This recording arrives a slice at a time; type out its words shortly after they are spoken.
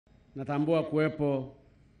Natambua kuwepo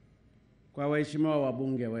kwa waheshimiwa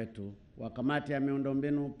wabunge wetu wa kamati ya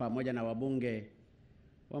miundombinu pamoja na wabunge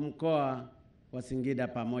wa mkoa wa Singida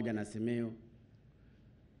pamoja na Simiyu,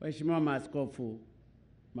 waheshimiwa maaskofu,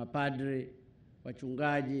 mapadri,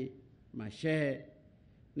 wachungaji, mashehe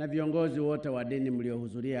na viongozi wote wa dini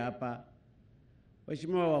mliohudhuria hapa,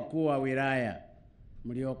 waheshimiwa wakuu wa wilaya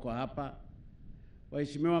mlioko hapa,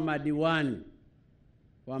 waheshimiwa madiwani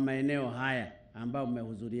wa maeneo haya ambao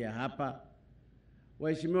mmehudhuria hapa,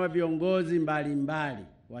 waheshimiwa viongozi mbalimbali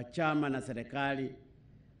wa chama na serikali,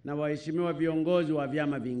 na waheshimiwa viongozi wa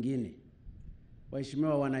vyama vingine,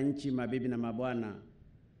 waheshimiwa wananchi, mabibi na mabwana,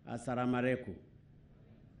 asalamu alaykum.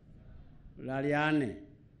 Laliane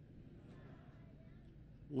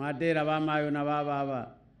mwadera bamayo na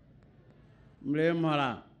baba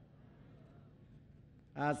mlemhola,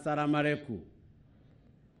 asalamu alaykum.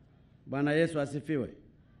 Bwana Yesu asifiwe.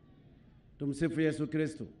 Tumsifu Yesu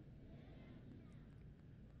Kristo.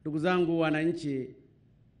 Ndugu zangu wananchi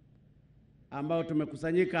ambao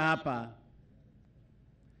tumekusanyika hapa,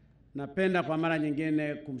 napenda kwa mara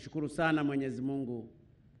nyingine kumshukuru sana Mwenyezi Mungu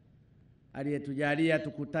aliyetujalia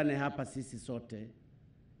tukutane hapa sisi sote.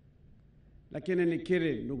 Lakini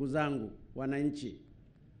nikiri ndugu zangu wananchi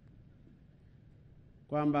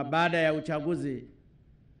kwamba baada ya uchaguzi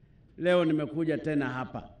leo nimekuja tena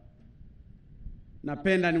hapa.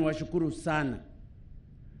 Napenda niwashukuru sana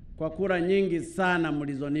kwa kura nyingi sana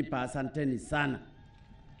mlizonipa, asanteni sana.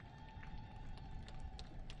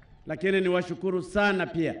 Lakini niwashukuru sana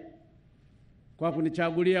pia kwa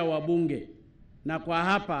kunichagulia wabunge, na kwa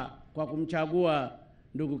hapa kwa kumchagua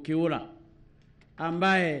ndugu Kiula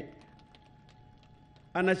ambaye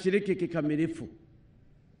anashiriki kikamilifu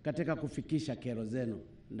katika kufikisha kero zenu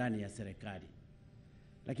ndani ya serikali.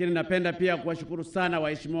 Lakini napenda pia kuwashukuru sana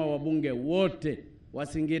waheshimiwa wabunge wote wa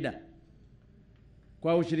Singida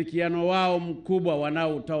kwa ushirikiano wao mkubwa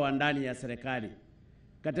wanaotoa ndani ya serikali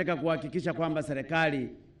katika kuhakikisha kwamba serikali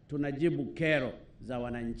tunajibu kero za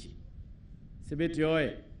wananchi. Sibiti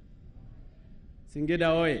oye!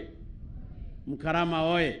 Singida oye! Mkarama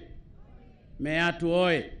oye! Meatu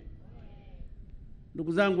oye!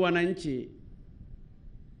 Ndugu zangu wananchi,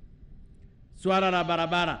 swala la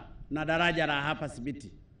barabara na daraja la hapa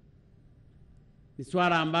Sibiti ni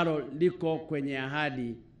swala ambalo liko kwenye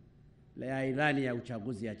ahadi ya ilani ya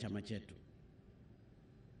uchaguzi ya chama chetu.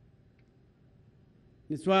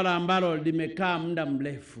 Ni swala ambalo limekaa muda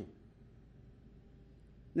mrefu.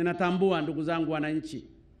 Ninatambua ndugu zangu wananchi,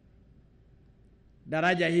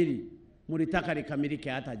 daraja hili mlitaka likamilike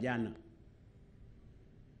hata jana.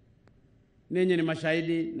 Ninyi ni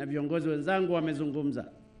mashahidi na viongozi wenzangu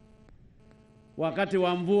wamezungumza. Wakati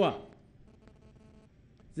wa mvua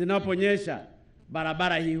zinaponyesha,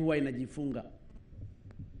 barabara hii huwa inajifunga.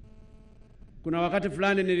 Kuna wakati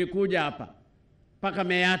fulani nilikuja hapa paka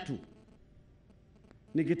Meatu,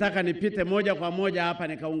 nikitaka nipite moja kwa moja hapa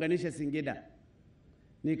nikaunganishe Singida.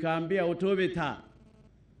 Nikaambia Hotuba,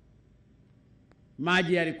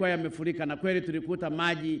 maji yalikuwa yamefurika, na kweli tulikuta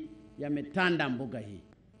maji yametanda mbuga hii.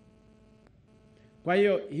 Kwa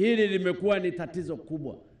hiyo hili limekuwa ni tatizo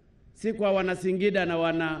kubwa, si kwa wana Singida na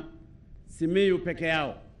wana Simiyu peke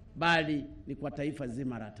yao, bali ni kwa taifa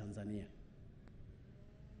zima la Tanzania.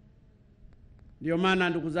 Ndio maana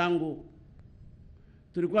ndugu zangu,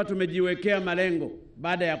 tulikuwa tumejiwekea malengo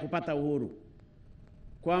baada ya kupata uhuru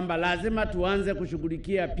kwamba lazima tuanze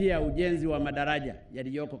kushughulikia pia ujenzi wa madaraja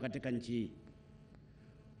yaliyoko katika nchi hii.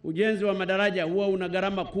 Ujenzi wa madaraja huwa una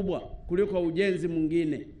gharama kubwa kuliko ujenzi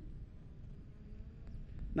mwingine.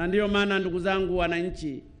 Na ndio maana ndugu zangu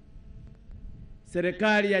wananchi,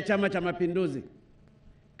 serikali ya Chama cha Mapinduzi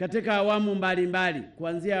katika awamu mbalimbali,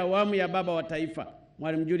 kuanzia awamu ya baba wa taifa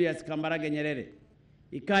Mwalimu Julius Kambarage Nyerere,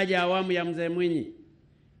 ikaja awamu ya mzee Mwinyi,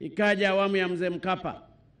 ikaja awamu ya mzee Mkapa,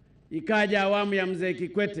 ikaja awamu ya mzee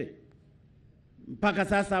Kikwete, mpaka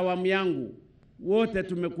sasa awamu yangu, wote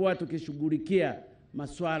tumekuwa tukishughulikia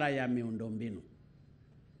masuala ya miundombinu.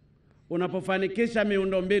 Unapofanikisha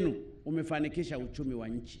miundombinu, umefanikisha uchumi wa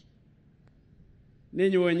nchi.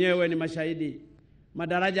 Ninyi wenyewe ni mashahidi,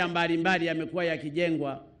 madaraja mbalimbali yamekuwa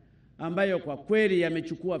yakijengwa ambayo kwa kweli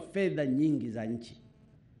yamechukua fedha nyingi za nchi.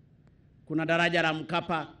 Kuna daraja la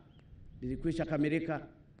Mkapa lilikwisha kamilika.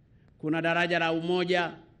 Kuna daraja la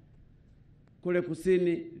Umoja kule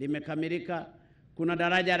kusini limekamilika. Kuna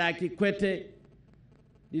daraja la Kikwete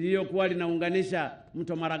lililokuwa linaunganisha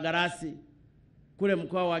Mto Maragarasi kule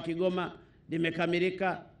mkoa wa Kigoma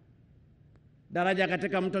limekamilika. Daraja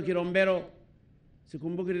katika Mto Kilombero,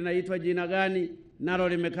 sikumbuki linaitwa jina gani, nalo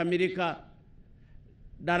limekamilika.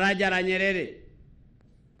 Daraja la Nyerere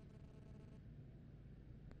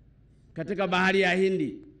katika bahari ya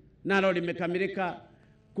Hindi nalo limekamilika.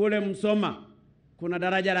 Kule Msoma kuna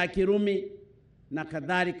daraja la Kirumi na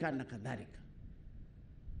kadhalika na kadhalika.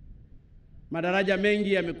 Madaraja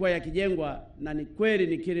mengi yamekuwa yakijengwa, na ni kweli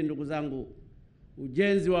nikiri ndugu zangu,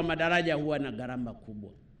 ujenzi wa madaraja huwa na gharama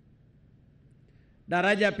kubwa.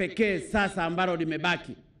 Daraja pekee sasa ambalo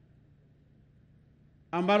limebaki,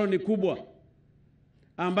 ambalo ni kubwa,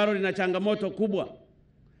 ambalo lina changamoto kubwa,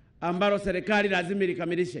 ambalo serikali lazima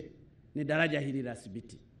likamilishe, ni daraja hili la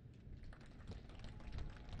Sibiti.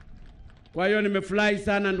 Kwa hiyo nimefurahi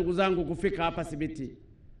sana ndugu zangu kufika hapa Sibiti,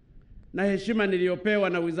 na heshima niliyopewa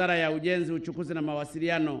na Wizara ya Ujenzi, Uchukuzi na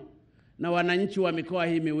Mawasiliano na wananchi wa mikoa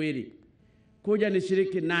hii miwili kuja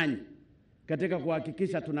nishiriki nanyi katika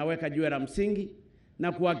kuhakikisha tunaweka jiwe la msingi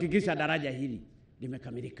na kuhakikisha daraja hili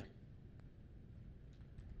limekamilika.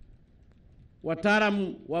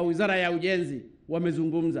 Wataalamu wa Wizara ya Ujenzi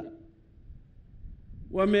wamezungumza,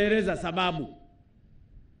 wameeleza sababu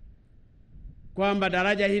kwamba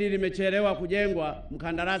daraja hili limechelewa kujengwa,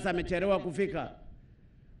 mkandarasi amechelewa kufika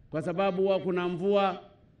kwa sababu huwa kuna mvua,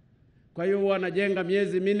 kwa hiyo wanajenga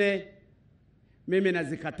miezi 4. Mimi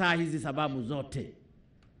nazikataa hizi sababu zote.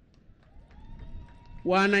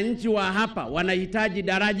 Wananchi wa hapa wanahitaji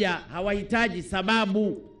daraja, hawahitaji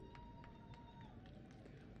sababu.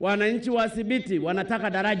 Wananchi wa Sibiti wanataka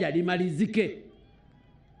daraja limalizike.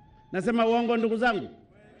 Nasema uongo ndugu zangu?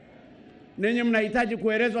 Ninyi mnahitaji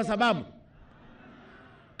kuelezwa sababu?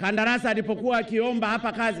 Kandarasi alipokuwa akiomba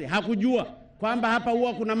hapa kazi hakujua kwamba hapa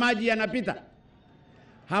huwa kuna maji yanapita.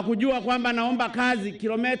 Hakujua kwamba naomba kazi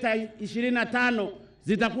kilometa 25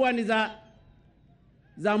 zitakuwa ni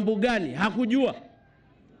za mbugani. Hakujua.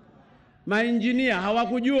 Mainjinia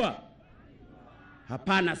hawakujua.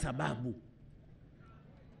 Hapana sababu.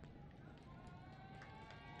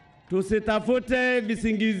 Tusitafute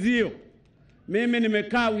visingizio. Mimi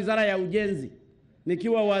nimekaa Wizara ya Ujenzi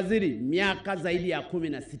nikiwa waziri miaka zaidi ya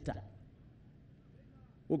 16.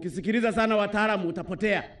 Ukisikiliza sana wataalamu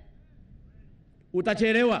utapotea.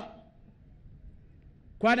 Utachelewa.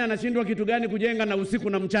 Kwani anashindwa kitu gani kujenga na usiku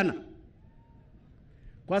na mchana?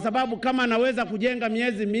 Kwa sababu kama anaweza kujenga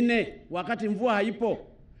miezi 4 wakati mvua haipo,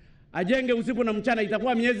 ajenge usiku na mchana,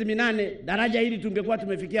 itakuwa miezi 8, daraja hili tungekuwa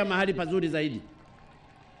tumefikia mahali pazuri zaidi.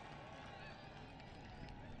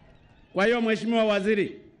 Kwa hiyo Mheshimiwa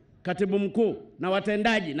Waziri, Katibu Mkuu na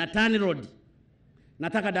watendaji na TANROADS,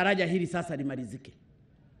 nataka daraja hili sasa limalizike.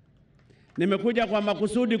 Nimekuja kwa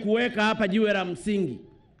makusudi kuweka hapa jiwe la msingi.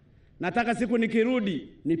 Nataka siku nikirudi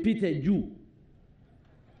nipite juu.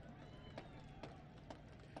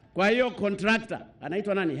 Kwa hiyo contractor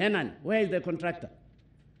anaitwa nani? Henan. Where is the contractor?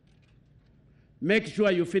 Make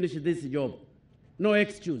sure you finish this job. No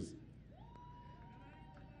excuse.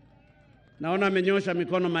 Naona amenyosha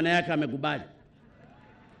mikono, maana yake amekubali.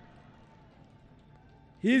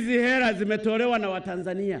 Hizi hela zimetolewa na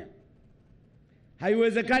Watanzania.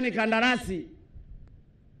 Haiwezekani kandarasi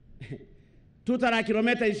tuta la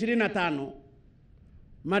kilometa 25,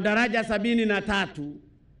 madaraja 73,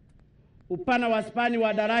 upana wa spani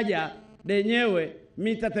wa daraja lenyewe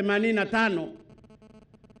mita 85,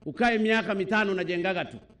 ukae miaka 5 unajengaga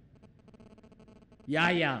tu.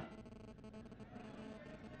 Yaya.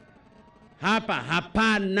 Hapa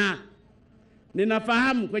hapana.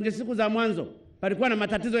 Ninafahamu kwenye siku za mwanzo palikuwa na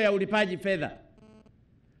matatizo ya ulipaji fedha.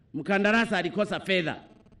 Mkandarasi alikosa fedha.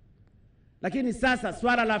 Lakini sasa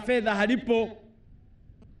swala la fedha halipo.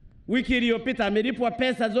 Wiki iliyopita amelipwa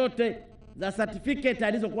pesa zote za certificate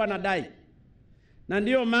alizokuwa anadai. Na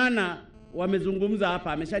ndiyo maana wamezungumza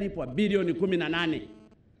hapa, ameshalipwa bilioni 18.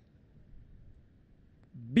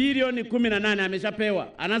 Bilioni 18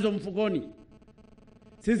 ameshapewa, anazo mfukoni.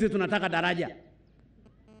 Sisi tunataka daraja.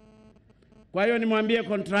 Kwa hiyo nimwambie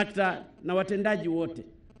contractor na watendaji wote,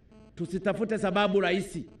 tusitafute sababu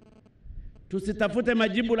rahisi. Tusitafute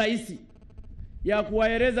majibu rahisi ya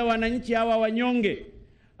kuwaeleza wananchi hawa wanyonge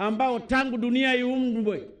ambao tangu dunia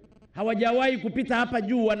iumbwe hawajawahi kupita hapa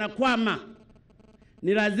juu, wanakwama.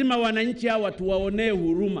 Ni lazima wananchi hawa tuwaonee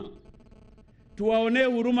huruma. Tuwaonee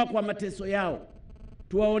huruma kwa mateso yao.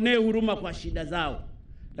 Tuwaonee huruma kwa shida zao.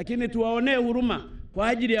 Lakini tuwaonee huruma kwa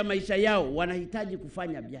ajili ya maisha yao. Wanahitaji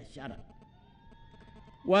kufanya biashara.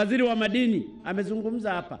 Waziri wa Madini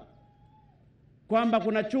amezungumza hapa kwamba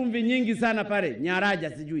kuna chumvi nyingi sana pale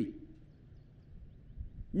Daraja, sijui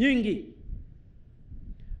nyingi.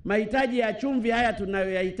 Mahitaji ya chumvi haya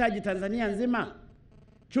tunayoyahitaji Tanzania nzima,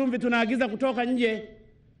 chumvi tunaagiza kutoka nje.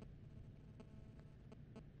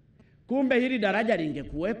 Kumbe hili daraja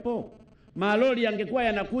lingekuwepo, malori yangekuwa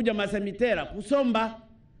yanakuja Masemitera kusomba,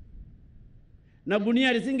 na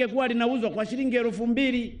gunia lisingekuwa linauzwa kwa shilingi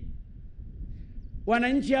 2,000.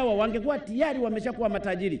 wananchi hawa wangekuwa tayari wameshakuwa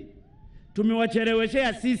matajiri.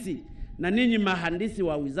 Tumewacheleweshea sisi na ninyi mahandisi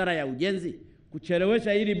wa Wizara ya Ujenzi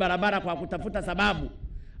kuchelewesha hili barabara kwa kutafuta sababu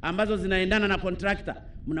ambazo zinaendana na kontrakta.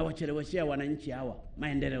 Mnawacheleweshea wananchi hawa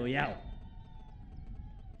maendeleo yao.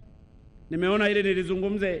 Nimeona ili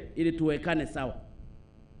nilizungumze ili tuwekane sawa.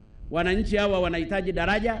 Wananchi hawa wanahitaji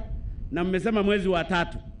daraja, na mmesema mwezi wa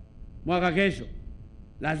 3 mwaka kesho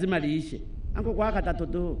lazima liishe. Anko kwa haka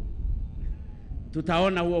tatoto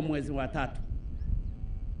tutaona huo mwezi wa 3.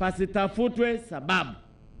 Pasitafutwe sababu.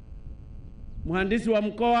 Mhandisi wa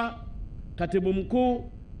mkoa, katibu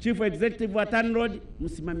mkuu, chief executive wa TANROADS,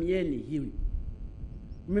 msimamieni hili.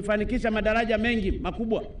 Mmefanikisha madaraja mengi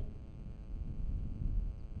makubwa.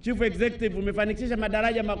 Chief executive umefanikisha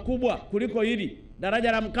madaraja makubwa kuliko hili.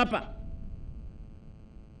 Daraja la Mkapa,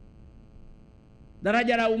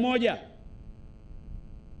 daraja la Umoja,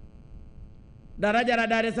 daraja la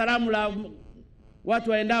Dar es Salaam la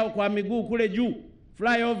watu waendao kwa miguu kule juu,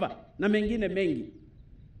 flyover na mengine mengi.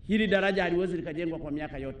 Hili daraja haliwezi likajengwa kwa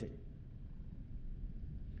miaka yote.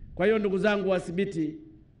 Kwa hiyo ndugu zangu wa Sibiti,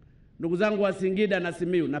 ndugu zangu wa Singida na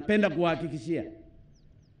Simiyu, napenda kuwahakikishia,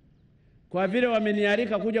 kwa vile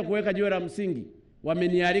wamenialika kuja kuweka jiwe la msingi,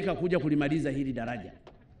 wamenialika kuja kulimaliza hili daraja.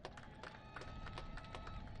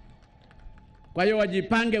 Kwa hiyo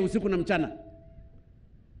wajipange usiku na mchana.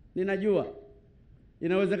 Ninajua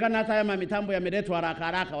inawezekana hata haya mitambo yameletwa haraka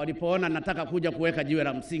haraka walipoona nataka kuja kuweka jiwe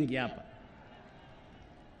la msingi hapa.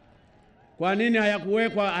 Kwa nini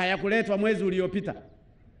hayakuletwa mwezi uliopita?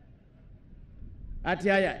 Ati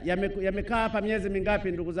haya yamekaa hapa miezi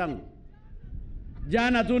mingapi ndugu zangu?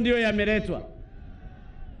 Jana tu ndio yameletwa.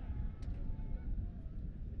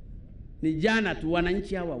 Ni jana tu,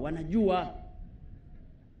 wananchi hawa wanajua.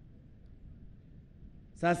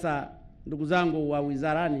 Sasa ndugu zangu wa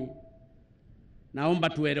wizarani, naomba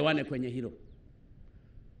tuelewane kwenye hilo.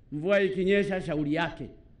 Mvua ikinyesha shauri yake,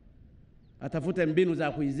 atafute mbinu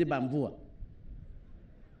za kuiziba mvua,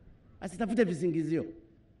 asitafute visingizio.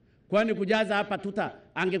 Kwani kujaza hapa tuta,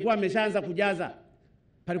 angekuwa ameshaanza kujaza,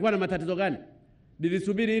 palikuwa na matatizo gani?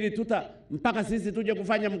 Nilisubiri hili tuta mpaka sisi tuje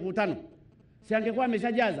kufanya mkutano, si angekuwa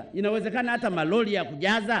ameshajaza? Inawezekana hata malori ya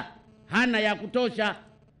kujaza hana ya kutosha.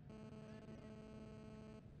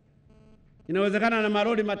 Inawezekana na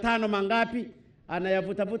malori 5 mangapi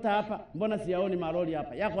anayavutavuta hapa. Mbona siyaoni malori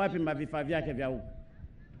hapa? Yako wapi mavifaa vyake vya huko?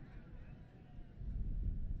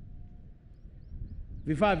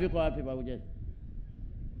 Vifaa viko wapi pa ujenzi?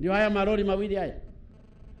 Ndio haya malori mawili haya.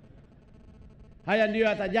 Haya ndio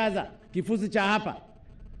atajaza kifusi cha hapa.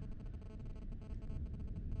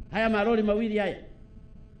 Haya malori mawili haya.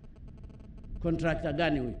 Contractor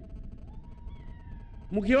gani huyu?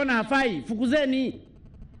 Mkiona hafai, fukuzeni.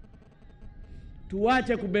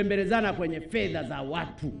 Tuache kubembelezana kwenye fedha za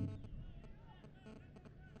watu.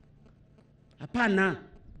 Hapana.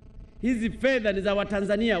 Hizi fedha ni za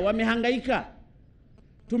Watanzania, wamehangaika.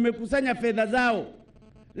 Tumekusanya fedha zao.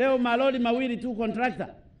 Leo malori mawili tu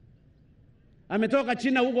contractor ametoka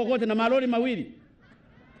China huko kote na malori mawili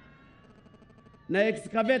na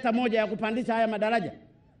excavator moja ya kupandisha haya madaraja.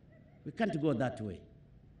 We can't go that way.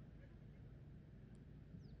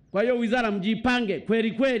 Kwa hiyo wizara, mjipange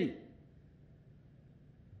kweli kweli.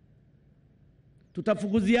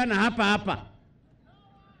 Tutafukuziana hapa hapa.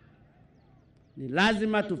 Ni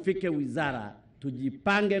lazima tufike wizara,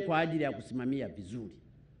 tujipange kwa ajili ya kusimamia vizuri.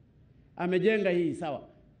 Amejenga hii sawa,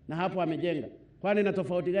 na hapo amejenga. Kwani na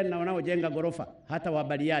tofauti gani na wanaojenga gorofa hata wa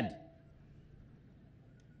Bariadi?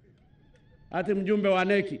 Hata mjumbe wa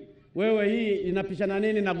neki, wewe hii inapishana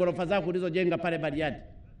nini na gorofa zako ulizojenga pale Bariadi?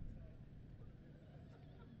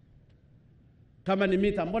 Kama ni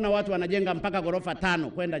mita, mbona watu wanajenga mpaka gorofa 5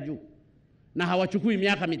 kwenda juu na hawachukui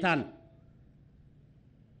miaka 5?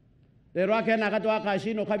 Lero yake na katoa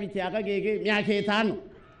kashino kabiti akagege miaka 5.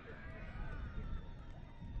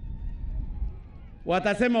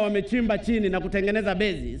 Watasema wamechimba chini na kutengeneza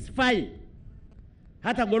bezi. It's fine.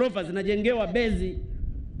 Hata gorofa zinajengewa bezi.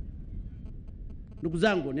 Ndugu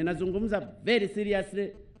zangu, ninazungumza very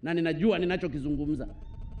seriously na ninajua ninachokizungumza.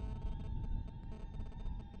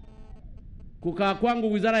 Kukaa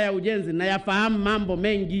kwangu Wizara ya Ujenzi na yafahamu mambo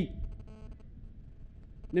mengi.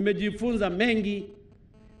 Nimejifunza mengi.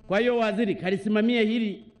 Kwa hiyo waziri, kalisimamie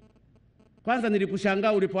hili. Kwanza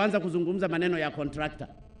nilikushangaa ulipoanza kuzungumza maneno ya contractor.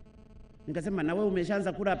 Nikasema na wewe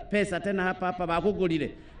umeshaanza kula pesa tena hapa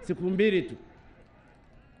bakugulile siku 2 tu.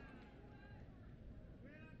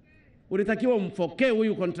 Ulitakiwa umfokee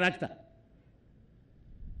huyu contractor.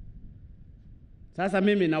 Sasa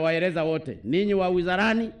mimi nawaeleza wote, ninyi wa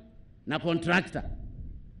wizarani na contractor,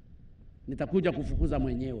 nitakuja kufukuza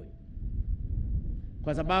mwenyewe.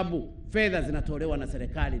 kwa sababu fedha zinatolewa na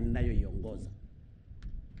serikali ninayoiongoza.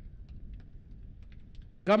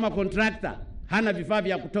 Kama contractor hana vifaa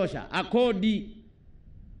vya kutosha, akodi.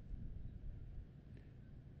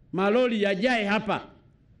 Malori yajae hapa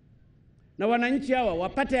na wananchi hawa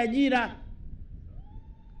wapate ajira.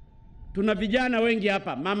 Tuna vijana wengi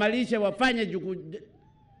hapa, mamalishe wafanye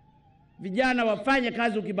vijana wafanye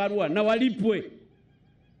kazi ukibarua na walipwe,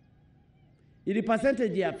 ili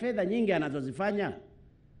percentage ya fedha nyingi anazozifanya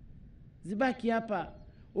zibaki hapa.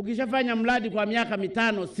 Ukishafanya mradi kwa miaka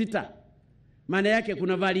 5, 6, maana yake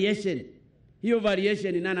kuna variation. Hiyo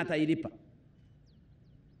variation nani atailipa?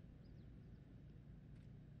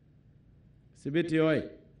 Sibiti oye!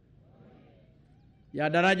 Ya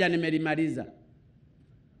Daraja nimelimaliza,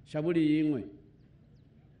 shabuli yingwe,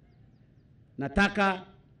 nataka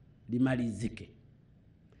limalizike.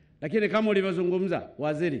 Lakini kama ulivyozungumza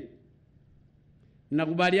waziri,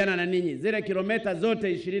 ninakubaliana na ninyi, zile kilometa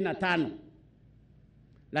zote 25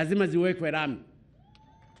 lazima ziwekwe lami.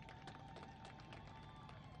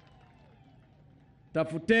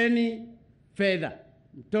 Tafuteni fedha,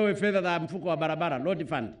 mtoe fedha za mfuko wa barabara, road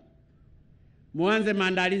fund, muanze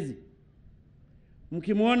maandalizi.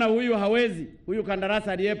 Mkimuona huyu hawezi, huyu kandarasi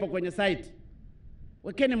aliyepo kwenye site,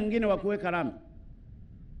 wekeni mwingine wa kuweka lami.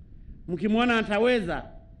 Mkimuona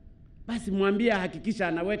ataweza, basi mwambie hakikisha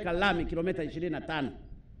anaweka lami kilometa 25.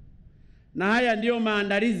 Na haya ndiyo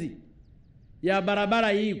maandalizi ya barabara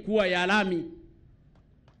hii kuwa ya lami.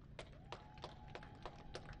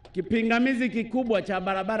 Kipingamizi kikubwa cha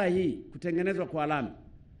barabara hii kutengenezwa kwa lami,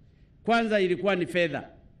 kwanza ilikuwa ni fedha,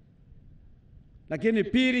 lakini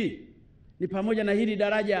pili ni pamoja na hili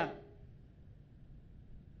daraja,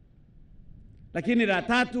 lakini la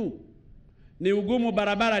tatu ni ugumu,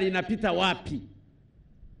 barabara linapita wapi.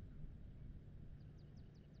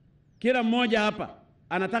 Kila mmoja hapa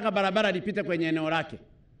anataka barabara lipite kwenye eneo lake.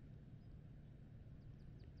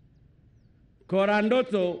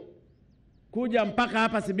 Korandoto kuja mpaka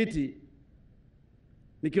hapa Sibiti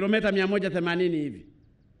ni kilometa 180 hivi.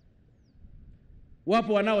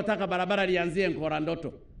 Wapo wanaotaka barabara lianzie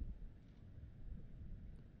Korandoto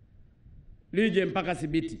lije mpaka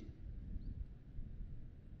Sibiti,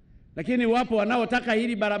 lakini wapo wanaotaka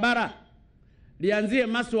hili barabara lianzie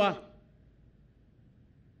Maswa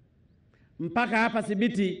mpaka hapa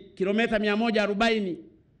Sibiti kilometa 140.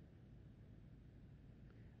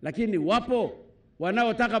 Lakini wapo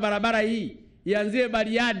wanaotaka barabara hii ianzie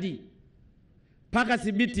Bariadi mpaka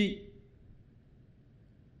Sibiti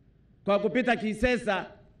kwa kupita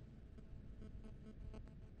Kisesa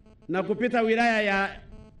na kupita wilaya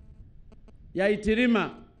ya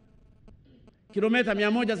Itilima kilometa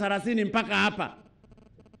 130 mpaka hapa.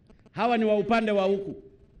 Hawa ni wa upande wa huku.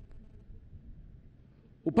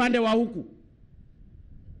 Upande wa huku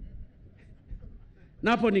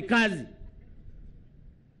napo ni kazi.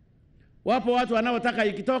 Wapo watu wanaotaka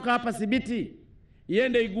ikitoka hapa Sibiti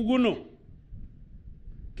iende Iguguno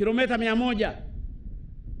kilometa 100.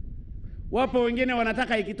 Wapo wengine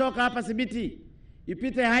wanataka ikitoka hapa Sibiti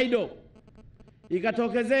ipite Haido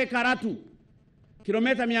ikatokezee Karatu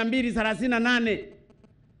kilometa 238.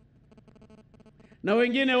 Na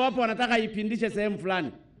wengine wapo wanataka ipindishe sehemu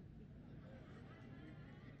fulani.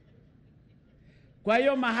 Kwa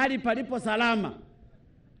hiyo mahali palipo salama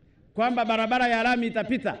kwamba barabara ya lami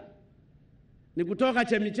itapita ni kutoka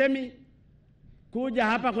Chemichemi kuja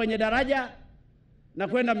hapa kwenye Daraja na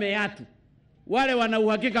kwenda Meatu. Wale wana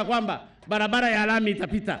uhakika kwamba barabara ya lami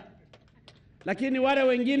itapita. Lakini wale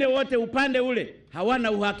wengine wote upande ule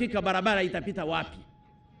hawana uhakika barabara itapita wapi.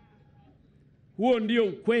 Huo ndio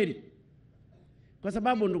ukweli. Kwa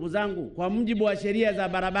sababu ndugu zangu, kwa mujibu wa sheria za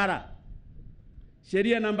barabara,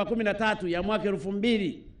 sheria namba 13 ya mwaka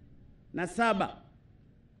 2007,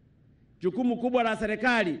 jukumu kubwa la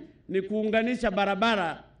serikali ni kuunganisha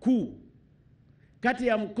barabara kuu kati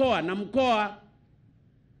ya mkoa na mkoa.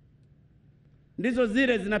 Ndizo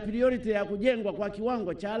zile zina priority ya kujengwa kwa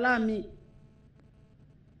kiwango cha lami.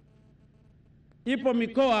 Ipo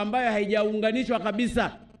mikoa ambayo haijaunganishwa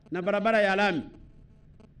kabisa na barabara ya lami,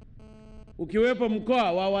 ukiwepo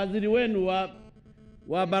mkoa wa waziri wenu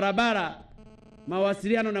wa barabara,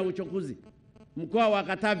 mawasiliano na uchukuzi, mkoa wa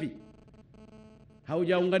Katavi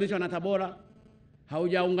haujaunganishwa na Tabora,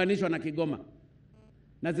 haujaunganishwa na Kigoma,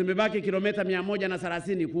 na zimebaki kilometa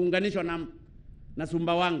 130 kuunganishwa na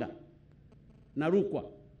Sumbawanga na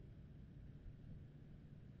Rukwa.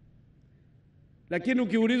 Lakini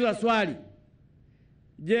ukiulizwa swali,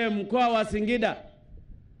 je, mkoa wa Singida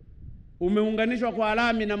umeunganishwa kwa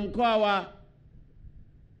lami na mkoa wa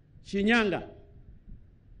Shinyanga?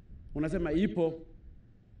 Unasema ipo.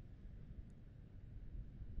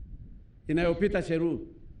 inayopita Sheru.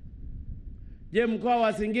 Je, mkoa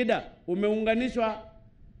wa Singida umeunganishwa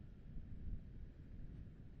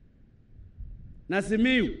na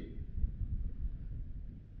Simiyu?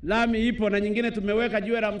 Lami ipo na nyingine tumeweka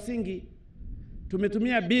jiwe la msingi.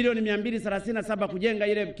 Tumetumia bilioni 237 kujenga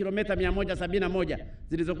ile kilometa 171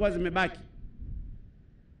 zilizokuwa zimebaki.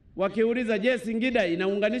 Wakiuliza, je, Singida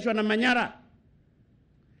inaunganishwa na Manyara?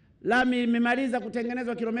 Lami imemaliza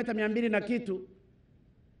kutengenezwa kilometa 200 na kitu.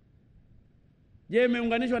 Je,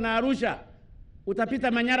 imeunganishwa na Arusha?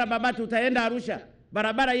 Utapita Manyara Babati utaenda Arusha.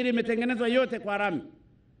 Barabara ile imetengenezwa yote kwa lami.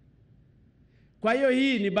 Kwa hiyo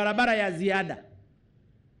hii ni barabara ya ziada.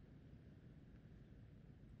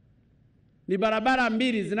 Ni barabara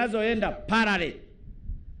mbili zinazoenda parallel.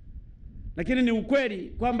 Lakini ni ukweli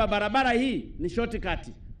kwamba barabara hii ni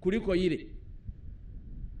shortcut kuliko ile.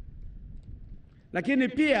 Lakini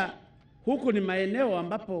pia huku ni maeneo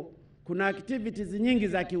ambapo kuna activities nyingi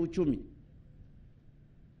za kiuchumi.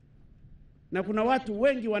 Na kuna watu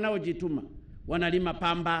wengi wanaojituma, wanalima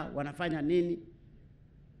pamba, wanafanya nini.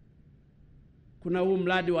 Kuna huu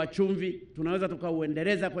mradi wa chumvi, tunaweza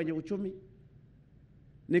tukauendeleza kwenye uchumi.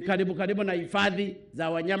 Ni karibu na hifadhi za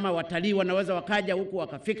wanyama, watalii wanaweza wakaja huku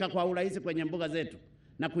wakafika kwa urahisi kwenye mbuga zetu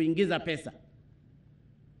na kuingiza pesa.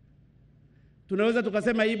 Tunaweza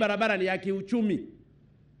tukasema hii barabara ni ya kiuchumi.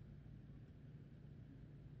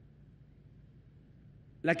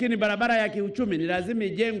 Lakini barabara ya kiuchumi ni lazima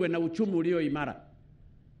ijengwe na uchumi ulio imara.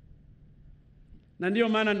 Na ndiyo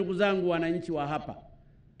maana ndugu zangu wananchi wa hapa,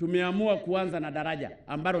 tumeamua kuanza na daraja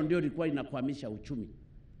ambalo ndio lilikuwa linakwamisha uchumi.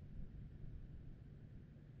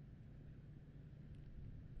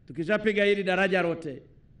 Tukishapiga hili daraja lote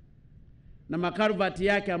na makarvati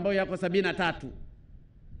yake ambayo yako 73,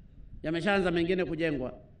 yameshaanza mengine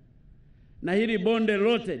kujengwa, na hili bonde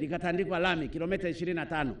lote likatandikwa lami kilometa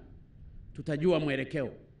 25, tutajua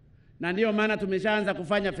mwelekeo. Na ndiyo maana tumeshaanza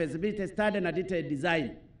kufanya feasibility study na detailed design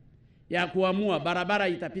ya kuamua barabara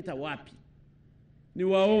itapita wapi.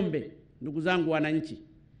 Niwaombe ndugu zangu wananchi,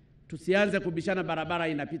 tusianze kubishana barabara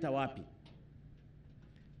inapita wapi.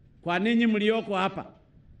 Kwa ninyi mlioko hapa,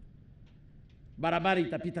 barabara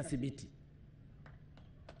itapita Sibiti,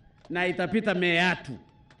 na itapita Meatu,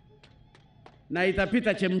 na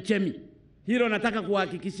itapita Chemchemi. Hilo nataka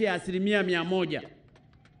kuhakikishia 100%.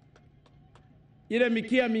 Ile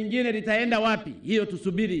mikia mingine litaenda wapi? Hiyo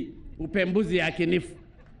tusubiri upembuzi yakinifu.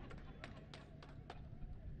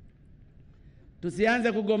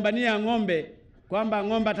 Tusianze kugombania ng'ombe kwamba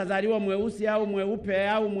ng'ombe atazaliwa mweusi au mweupe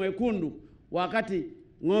au mwekundu wakati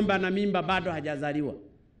ng'ombe ana mimba bado hajazaliwa.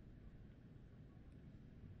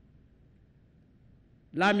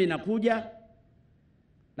 Lami inakuja,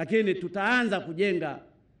 lakini tutaanza kujenga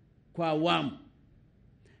kwa awamu.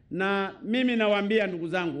 Na mimi nawaambia ndugu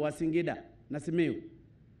zangu wa Singida na Simiyu,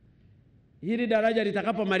 hili daraja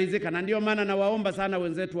litakapomalizika, na ndio maana nawaomba sana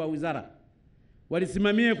wenzetu wa wizara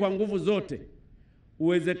walisimamie kwa nguvu zote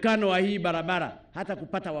uwezekano wa hii barabara, hata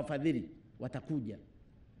kupata wafadhili watakuja.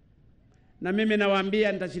 Na mimi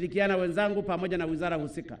nawaambia nitashirikiana wenzangu pamoja na wizara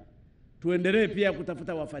husika, tuendelee pia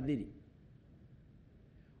kutafuta wafadhili.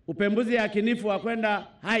 Upembuzi yakinifu wa kwenda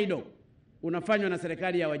hilo unafanywa na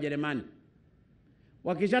serikali ya Wajerumani.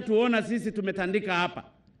 Wakishatuona sisi tumetandika hapa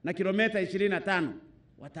na kilometa 25,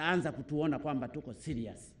 wataanza kutuona kwamba tuko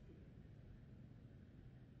serious.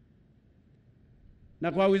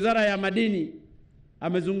 Na kwa wizara ya madini,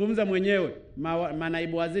 amezungumza mwenyewe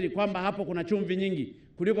manaibu waziri kwamba hapo kuna chumvi nyingi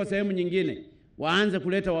kuliko sehemu nyingine. Waanze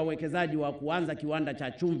kuleta wawekezaji wa kuanza kiwanda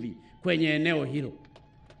cha chumvi kwenye eneo hilo.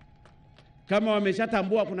 Kama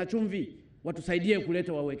wameshatambua kuna chumvi, watusaidie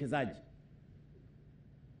kuleta wawekezaji,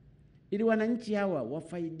 ili wananchi hawa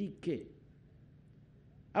wafaidike.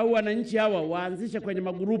 Au wananchi hawa waanzishe kwenye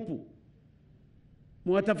magrupu,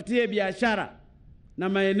 muwatafutie biashara na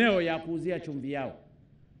maeneo ya kuuzia chumvi yao.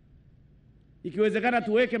 Ikiwezekana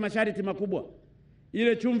tuweke masharti makubwa.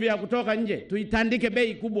 Ile chumvi ya kutoka nje tuitandike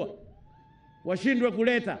bei kubwa, washindwe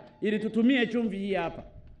kuleta, ili tutumie chumvi hii hapa.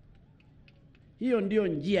 Hiyo ndio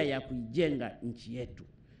njia ya kuijenga nchi yetu.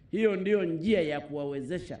 Hiyo ndio njia ya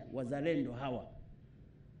kuwawezesha wazalendo hawa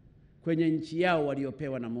kwenye nchi yao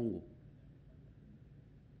waliopewa na Mungu.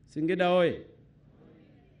 Singida oye!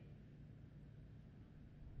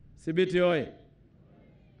 Sibiti oye!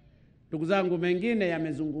 Ndugu zangu, mengine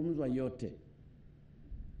yamezungumzwa yote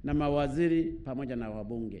na mawaziri pamoja na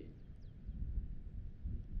wabunge.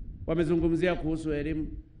 Wamezungumzia kuhusu elimu.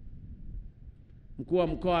 Mkuu wa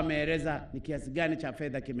mkoa ameeleza ni kiasi gani cha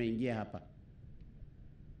fedha kimeingia hapa.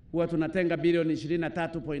 Huwa tunatenga bilioni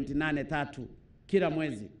 23.83 kila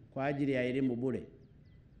mwezi kwa ajili ya elimu bure.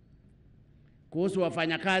 Kuhusu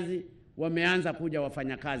wafanyakazi, wameanza kuja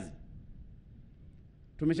wafanyakazi.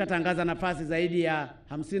 tumeshatangaza nafasi zaidi ya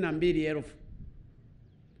 52,000.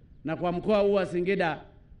 Na kwa mkoa huu wa Singida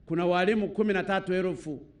kuna walimu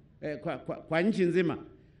 13,000 kwa nchi nzima.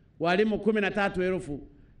 Walimu 13,000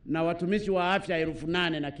 na watumishi wa afya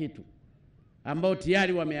 8,000 na kitu ambao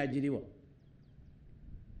tayari wameajiriwa.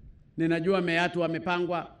 Ninajua MEATU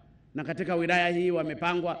wamepangwa na katika wilaya hii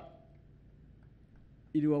wamepangwa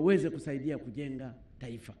ili waweze kusaidia kujenga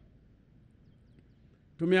taifa.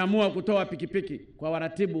 Tumeamua kutoa pikipiki kwa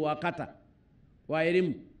waratibu wa kata wa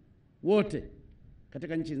elimu wote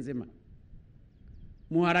katika nchi nzima.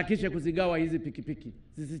 Muharakishe kuzigawa hizi pikipiki,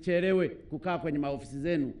 zisichelewe kukaa kwenye maofisi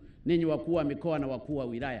zenu ninyi wakuu wa mikoa na wakuu wa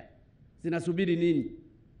wilaya. Zinasubiri nini?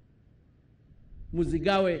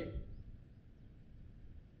 Muzigawe,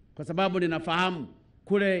 kwa sababu ninafahamu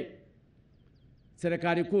kule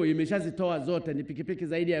serikali kuu imeshazitoa zote. Ni pikipiki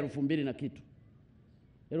zaidi ya 2,000 na kitu.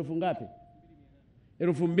 1000 ngapi?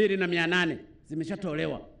 2,800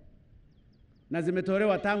 zimeshatolewa, na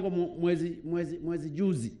zimetolewa tangu mwezi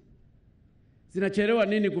juzi. Zinachelewa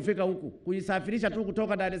nini kufika huku? Kuisafirisha tu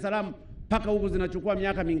kutoka Dar es Salaam mpaka huku zinachukua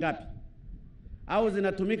miaka mingapi? Au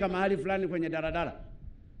zinatumika mahali fulani kwenye daradara?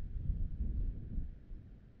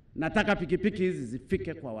 Nataka pikipiki hizi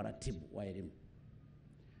zifike kwa waratibu wa elimu,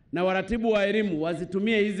 na waratibu wa elimu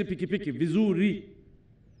wazitumie hizi pikipiki vizuri,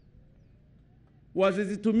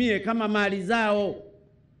 wazizitumie kama mali zao.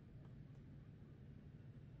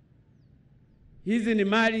 Hizi ni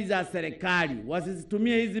mali za serikali,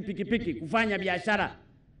 wasizitumie hizi pikipiki kufanya biashara.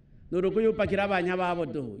 Nurukuyu pakiraba nyababo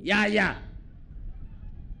tu yaya.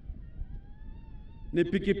 Ni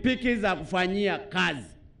pikipiki za kufanyia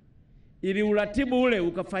kazi, ili uratibu ule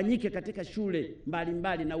ukafanyike katika shule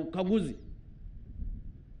mbalimbali na ukaguzi.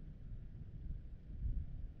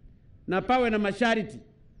 Na pawe na masharti.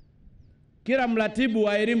 Kila mratibu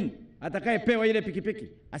wa elimu atakayepewa ile pikipiki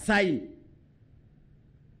asaini,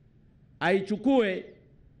 aichukue,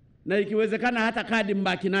 na ikiwezekana hata kadi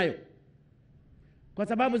mbaki nayo, kwa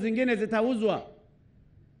sababu zingine zitauzwa.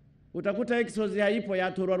 Utakuta exos haipo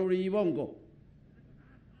ya turaruri ibongo.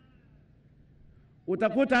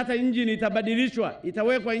 Utakuta hata injini itabadilishwa,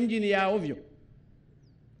 itawekwa injini ya ovyo.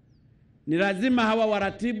 Ni lazima hawa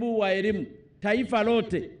waratibu wa elimu taifa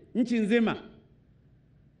lote, nchi nzima,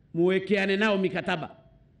 muwekeane nao mikataba,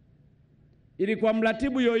 ili kwa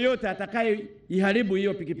mratibu yoyote atakaye iharibu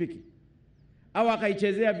hiyo pikipiki au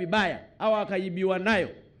akaichezea vibaya au akaibiwa nayo,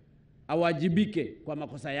 awajibike kwa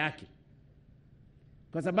makosa yake,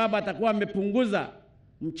 kwa sababu atakuwa amepunguza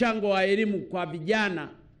mchango wa elimu kwa vijana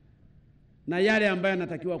na yale ambayo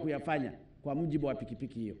anatakiwa kuyafanya kwa mujibu wa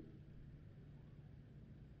pikipiki hiyo.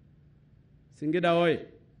 Singida oye!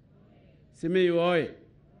 Simiyu oye!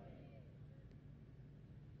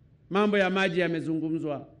 Mambo ya maji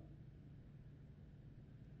yamezungumzwa.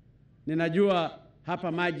 Ninajua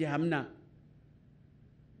hapa maji hamna.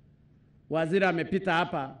 Waziri amepita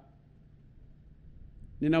hapa,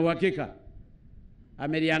 nina uhakika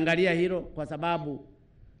ameliangalia hilo, kwa sababu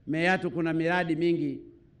MEATU kuna miradi mingi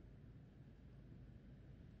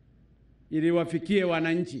ili wafikie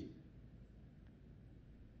wananchi.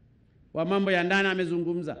 Wa mambo ya ndani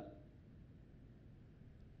amezungumza,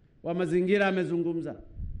 wa mazingira amezungumza,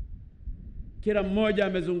 kila mmoja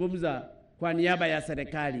amezungumza kwa niaba ya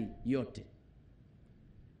serikali yote.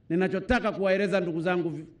 Ninachotaka kuwaeleza ndugu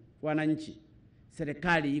zangu wananchi,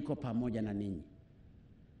 serikali iko pamoja na ninyi,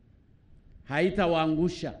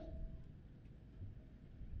 haitawaangusha.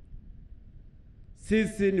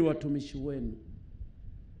 Sisi ni watumishi wenu,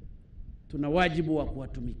 tuna wajibu wa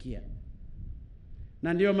kuwatumikia,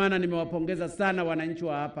 na ndiyo maana nimewapongeza sana wananchi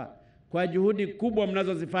wa hapa kwa juhudi kubwa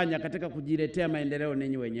mnazozifanya katika kujiletea maendeleo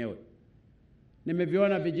ninyi wenyewe.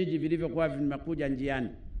 Nimeviona vijiji vilivyokuwa vimekuja njiani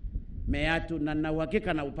MEATU, na nina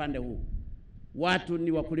uhakika na upande huu watu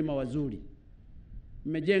ni wakulima wazuri,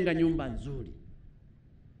 mmejenga nyumba nzuri.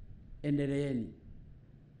 Endeleeni.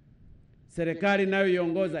 Serikali nayo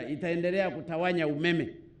iongoza itaendelea kutawanya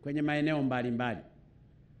umeme kwenye maeneo mbalimbali.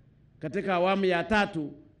 Katika awamu ya 3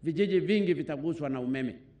 vijiji vingi vitaguswa na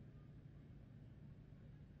umeme,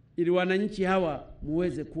 ili wananchi hawa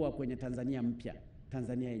muweze kuwa kwenye Tanzania mpya,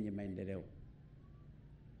 Tanzania yenye maendeleo.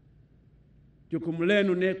 Jukumu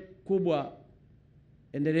lenu ni kubwa.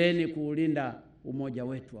 Endeleeni kuulinda umoja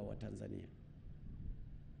wetu wa Tanzania.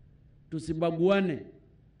 Tusibaguane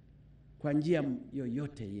kwa njia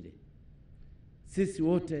yoyote ile. Sisi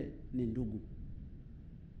wote ni ndugu.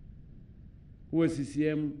 Uwe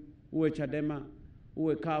CCM, uwe Chadema,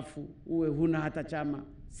 uwe kafu, uwe huna hata chama,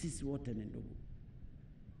 sisi wote ni ndugu,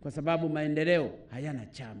 kwa sababu maendeleo hayana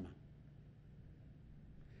chama.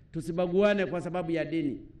 Tusibaguane kwa sababu ya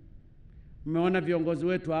dini Mmeona viongozi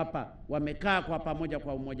wetu hapa wamekaa kwa pamoja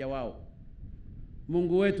kwa umoja wao.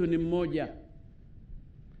 Mungu wetu ni mmoja.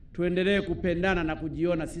 Tuendelee kupendana na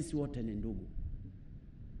kujiona sisi wote ni ndugu.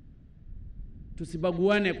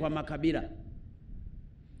 Tusibaguane kwa makabila.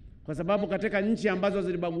 Kwa sababu katika nchi ambazo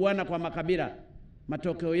zilibaguana kwa makabila,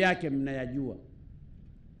 matokeo yake mnayajua.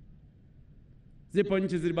 Zipo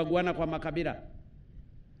nchi zilibaguana kwa makabila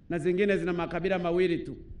na zingine zina makabila mawili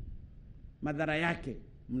tu, madhara yake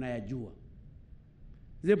mnayajua.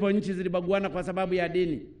 Zipo nchi zilibaguana kwa sababu ya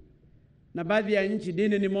dini, na baadhi ya nchi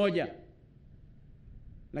dini ni moja,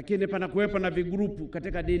 lakini pana kuwepo na vigrupu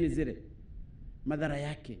katika dini zile, madhara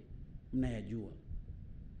yake mnayajua.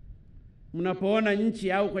 Mnapoona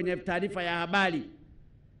nchi au kwenye taarifa ya habari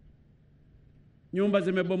nyumba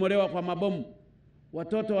zimebomolewa kwa mabomu,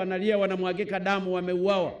 watoto wanalia, wanamwagika damu,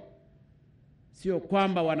 wameuawa, sio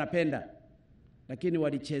kwamba wanapenda, lakini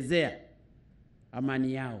walichezea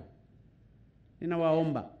amani yao.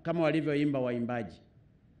 Ninawaomba kama walivyoimba waimbaji,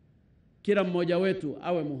 kila mmoja wetu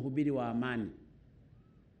awe mhubiri wa amani.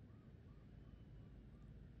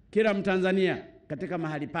 Kila Mtanzania katika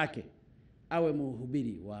mahali pake awe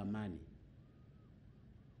mhubiri wa amani.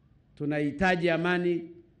 Tunahitaji amani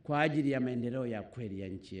kwa ajili ya maendeleo ya kweli ya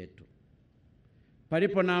nchi yetu.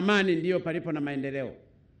 Palipo na amani ndiyo palipo na maendeleo.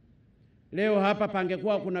 Leo hapa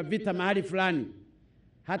pangekuwa kuna vita mahali fulani,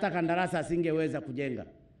 hata kandarasi asingeweza kujenga.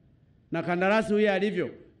 Na kandarasi huyu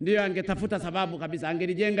alivyo, ndiyo angetafuta sababu kabisa,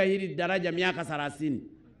 angelijenga hili daraja miaka 30.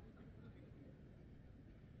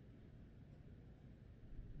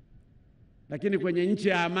 Lakini kwenye nchi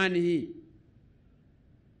ya amani hii,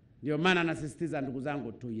 ndio maana nasisitiza ndugu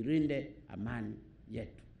zangu, tuilinde amani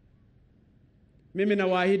yetu. Mimi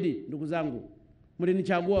nawaahidi ndugu zangu,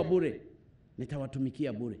 mlinichagua bure,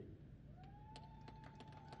 nitawatumikia bure.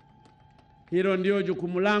 Hilo ndio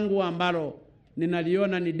jukumu langu ambalo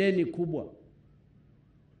ninaliona ni deni kubwa.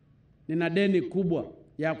 Nina deni kubwa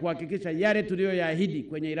ya kuhakikisha yale tuliyoyaahidi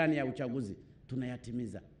kwenye ilani ya uchaguzi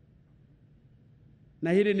tunayatimiza.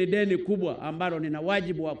 Na hili ni deni kubwa ambalo nina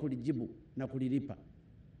wajibu wa kulijibu na kulilipa,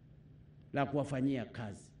 la kuwafanyia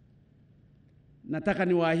kazi. Nataka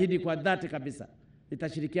niwaahidi kwa dhati kabisa,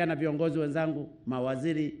 nitashirikiana na viongozi wenzangu,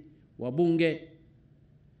 mawaziri, wabunge,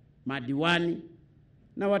 madiwani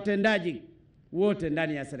na watendaji wote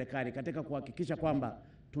ndani ya serikali katika kuhakikisha kwamba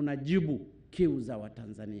tunajibu kiu za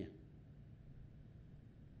Watanzania.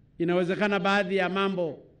 Inawezekana baadhi ya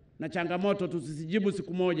mambo na changamoto tusisijibu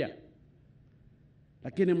siku moja,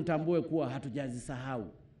 lakini mtambue kuwa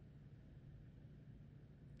hatujazisahau.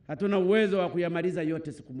 Hatuna uwezo wa kuyamaliza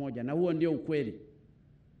yote siku moja, na huo ndio ukweli.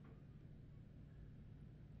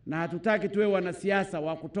 Na hatutaki tuwe wanasiasa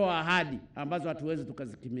wa kutoa ahadi ambazo hatuwezi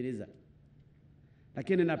tukazikimiliza.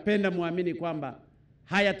 Lakini napenda muamini kwamba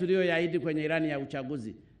haya tuliyoyaahidi kwenye ilani ya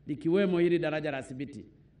uchaguzi, likiwemo hili daraja la Sibiti,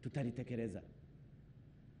 tutalitekeleza.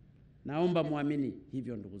 Naomba muamini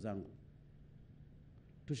hivyo ndugu zangu.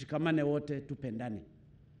 Tushikamane wote, tupendane.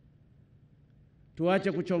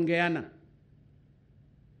 Tuache kuchongeana.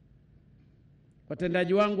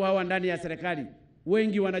 Watendaji wangu hawa ndani ya serikali,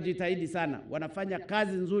 wengi wanajitahidi sana, wanafanya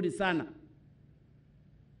kazi nzuri sana.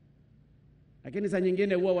 Lakini saa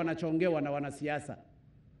nyingine huwa wanachongewa na wanasiasa.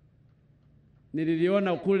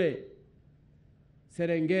 Nililiona kule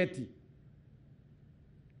Serengeti,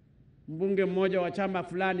 mbunge mmoja wa chama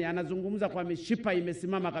fulani anazungumza kwa mishipa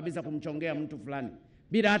imesimama kabisa kumchongea mtu fulani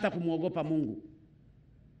bila hata kumuogopa Mungu.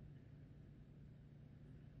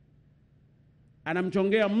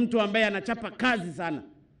 Anamchongea mtu ambaye anachapa kazi sana.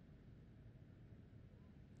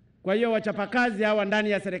 Kwa hiyo wachapa kazi hawa ndani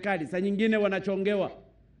ya serikali saa nyingine wanachongewa.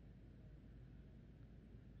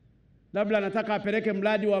 Labda anataka apeleke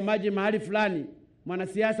mradi wa maji mahali fulani,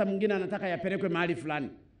 mwanasiasa mwingine anataka yapelekwe mahali fulani.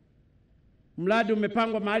 Mradi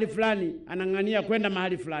umepangwa mahali fulani, anang'ania kwenda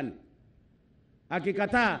mahali fulani.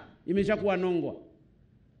 Akikataa imeshakuwa nongwa.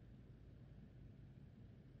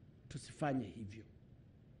 Tusifanye hivyo.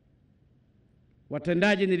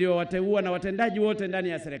 Watendaji niliowateua na watendaji wote ndani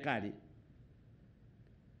ya serikali,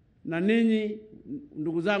 na ninyi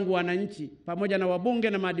ndugu zangu wananchi, pamoja na wabunge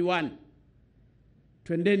na madiwani,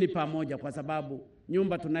 twendeni pamoja, kwa sababu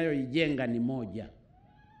nyumba tunayoijenga ni moja.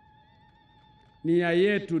 Nia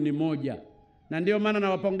yetu ni moja. Na ndio maana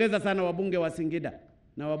nawapongeza sana wabunge wa Singida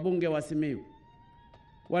na wabunge wa Simiyu.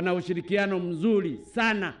 Wana ushirikiano mzuri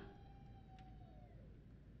sana.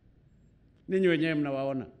 Ninyi wenyewe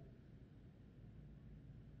mnawaona.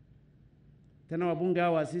 Tena wabunge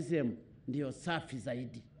hao wa CCM ndio safi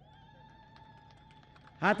zaidi.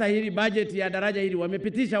 Hata hili bajeti ya daraja hili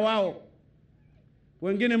wamepitisha wao.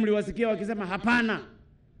 Wengine mliwasikia wakisema hapana.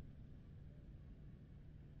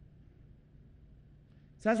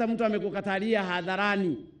 Sasa mtu amekukatalia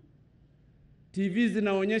hadharani, TV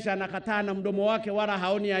zinaonyesha, anakataa na mdomo wake wala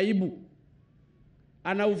haoni aibu,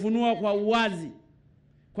 anaufunua kwa uwazi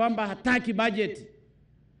kwamba hataki bajeti.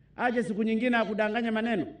 Aje siku nyingine akudanganya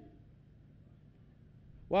maneno.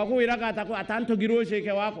 Waku iraka atanto giroshe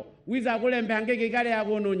ke wako. Wiza kule mpangeke kale ya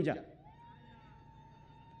gononja.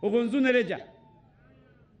 Ugonzunereja.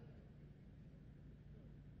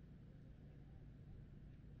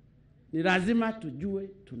 Ni lazima tujue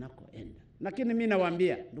tunakoenda. Lakini mimi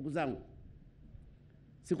nawaambia ndugu zangu,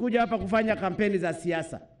 sikuja hapa kufanya kampeni za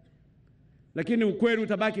siasa. Lakini ukweli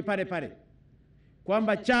utabaki pale pale,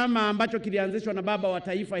 kwamba chama ambacho kilianzishwa na baba wa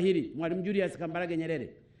taifa hili, Mwalimu Julius Kambarage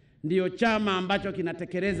Nyerere, ndiyo chama ambacho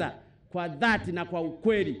kinatekeleza kwa dhati na kwa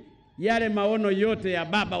ukweli yale maono yote ya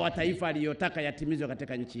baba wa taifa aliyotaka yatimizwe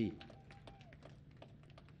katika nchi hii.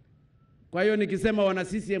 Kwa hiyo nikisema wana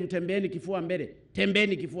CCM tembeeni kifua mbele,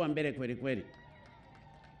 tembeeni kifua mbele kweli kweli.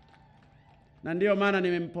 Na ndiyo maana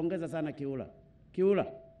nimempongeza sana Kiula. Kiula,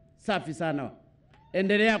 safi sana.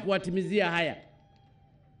 Endelea kuwatimizia haya.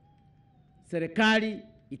 Serikali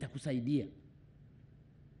itakusaidia.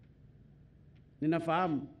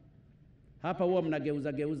 Ninafahamu hapa huwa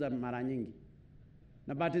mnageuza mara nyingi.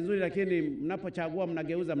 Na bahati nzuri, lakini mnapochagua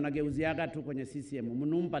mnageuziaga tu kwenye CCM,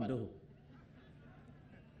 mnumpa doho.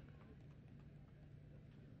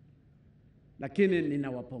 Lakini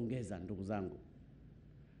ninawapongeza ndugu zangu.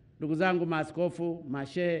 Ndugu zangu maaskofu,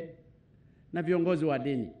 mashehe na viongozi wa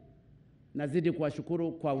dini, nazidi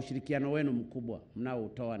kuwashukuru kwa ushirikiano wenu mkubwa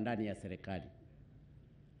mnaotoa ndani ya serikali.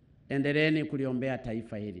 Endeleeni kuliombea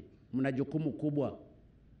taifa hili. Mna jukumu kubwa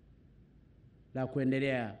la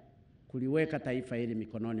kuendelea kuliweka taifa hili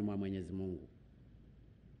mikononi mwa Mwenyezi Mungu.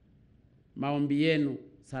 Maombi yenu,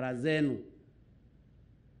 sala zenu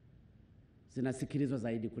zinasikilizwa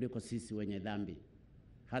zaidi kuliko sisi wenye dhambi,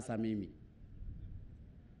 hasa mimi.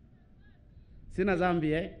 Sina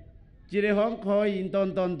dhambi jire honko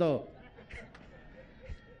indondondo.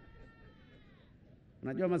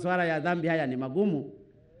 Unajua masuala ya dhambi haya ni magumu.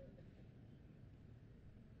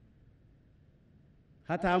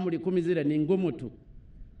 Hata amri 10 zile ni ngumu tu.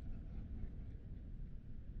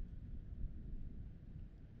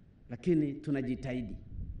 Lakini tunajitahidi.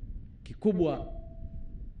 Kikubwa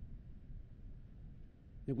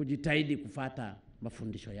ni kujitahidi kufuata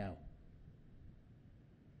mafundisho yao,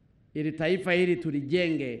 ili taifa hili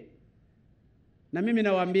tulijenge. Na mimi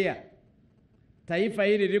nawaambia, taifa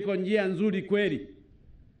hili liko njia nzuri kweli.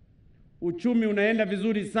 Uchumi unaenda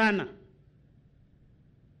vizuri sana.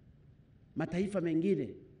 Mataifa mengine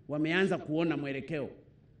wameanza kuona mwelekeo.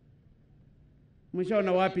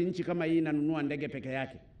 Mshaona wapi nchi kama hii inanunua ndege peke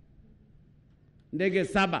yake? Ndege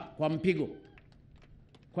 7 kwa mpigo.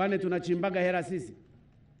 Kwani tunachimbaga hela sisi?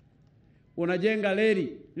 Unajenga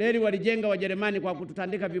reli walijenga Wajerumani kwa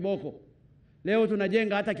kututandika viboko. Leo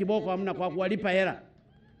tunajenga hata kiboko hamna, kwa kuwalipa hela.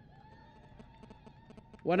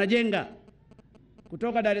 Wanajenga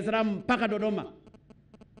kutoka Dar es Salaam mpaka Dodoma.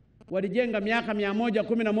 Walijenga miaka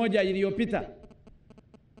 111 iliyopita.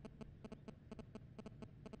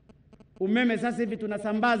 Umeme sasa hivi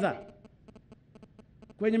tunasambaza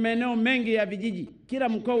kwenye maeneo mengi ya vijiji. Kila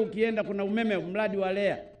mkoa ukienda kuna umeme, mradi wa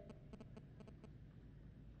Lea.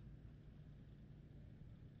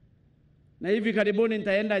 Na hivi karibuni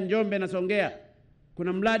nitaenda Njombe na Songea,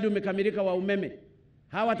 kuna mradi umekamilika wa umeme.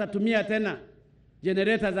 Hawa tatumia tena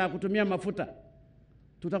generator za kutumia mafuta.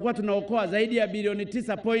 Tutakuwa tunaokoa zaidi ya bilioni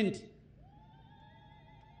 9 .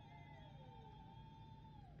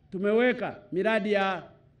 Tumeweka miradi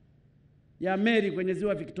ya meli kwenye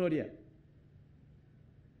ziwa Victoria.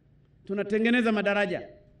 Tunatengeneza madaraja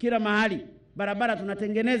kila mahali, barabara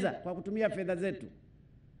tunatengeneza kwa kutumia fedha zetu.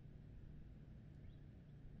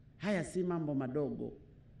 Haya si mambo madogo.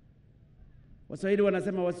 Waswahili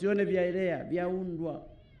wanasema wasione vyaelea vyaundwa.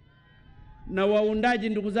 Na waundaji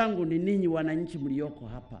ndugu zangu ni ninyi wananchi mlioko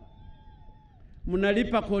hapa.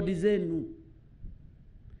 Mnalipa kodi zenu.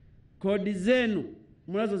 Kodi zenu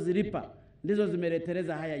mnazozilipa ndizo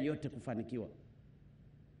zimeleteleza haya yote kufanikiwa.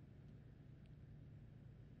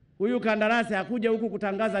 Huyu kandarasi hakuja huku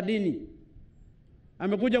kutangaza dini.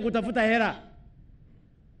 Amekuja kutafuta hela.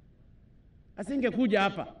 Asingekuja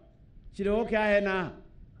hapa Chileoke ahena,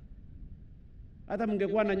 hata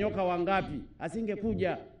mngekuwa na nyoka wangapi,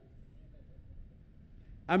 asingekuja.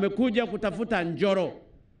 Amekuja kutafuta njoro.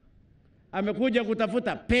 Amekuja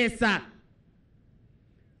kutafuta pesa.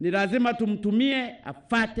 Ni lazima tumtumie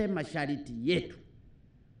afate masharti yetu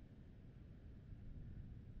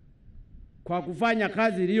kwa kufanya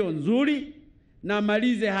kazi iliyo nzuri na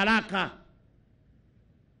malize haraka.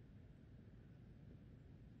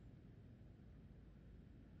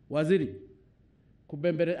 Waziri,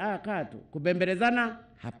 Kubembelezana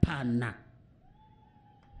hapana.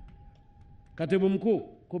 Katibu mkuu,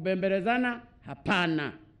 kubembelezana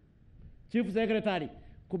hapana. Chief Secretary,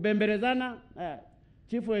 kubembelezana,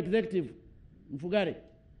 Chief Executive Mfugari,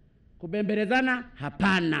 kubembelezana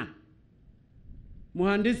hapana.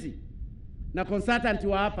 Mhandisi na consultant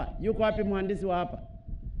wa hapa, yuko wapi mhandisi wa hapa?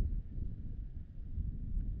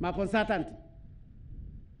 Ma consultant.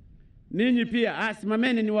 Ninyi pia,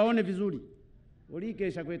 simameni niwaone vizuri.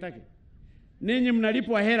 Ulikesha kwetake. Ninyi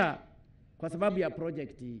mnalipwa hela kwa sababu ya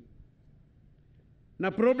project hii.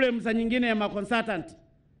 Na problem za nyingine ya ma consultant,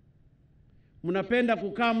 mnapenda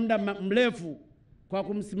kukaa muda mrefu kwa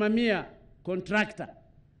kumsimamia contractor.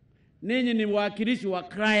 Ninyi ni wakilishi wa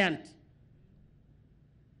client.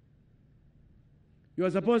 You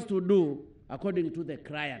are supposed to do according to the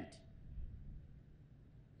client.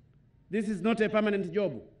 This is not a permanent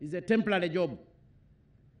job, it's a temporary job.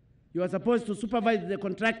 You are supposed to supervise the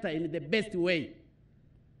contractor in the best way.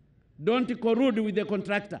 Don't collude with the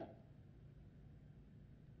contractor.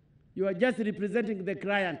 You are just representing the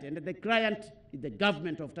client, and the client is the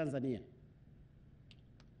government of Tanzania.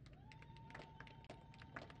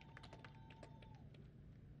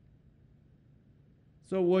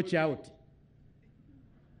 So watch out.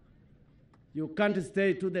 You can't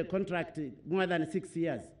stay to the contract more than 6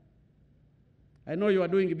 years. I know you are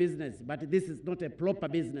doing business, but this is not a proper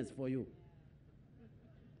business for you.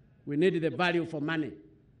 We need the value for money.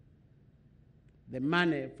 The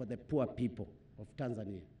money for the poor people of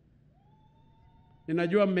Tanzania.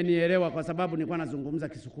 Ninajua mmenielewa kwa sababu nilikuwa nazungumza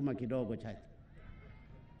Kisukuma kidogo chache.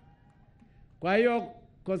 Kwa hiyo,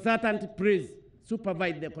 consultant, please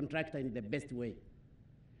supervise the contractor in the best way.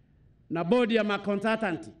 Na board ya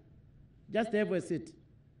consultant, just have a seat.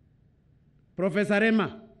 Professor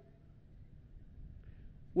Rema,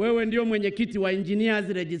 wewe ndio mwenyekiti wa Engineers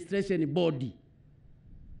Registration Board.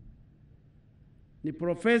 Ni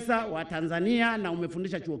profesa wa Tanzania na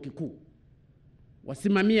umefundisha chuo kikuu.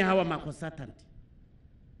 Wasimamie hawa consultant.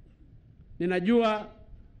 Ninajua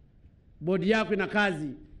bodi yako ina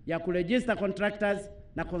kazi ya kuregister contractors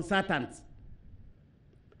na consultants.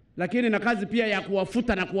 Lakini na kazi pia ya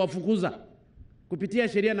kuwafuta na kuwafukuza kupitia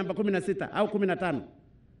sheria namba 16 au 15.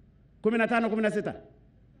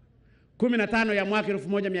 15 ya mwaka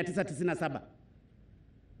 1997.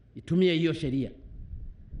 Itumie hiyo sheria.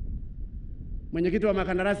 Mwenyekiti wa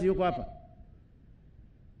makandarasi yuko hapa.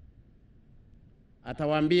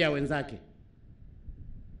 Atawaambia wenzake.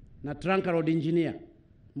 Na trunk road engineer,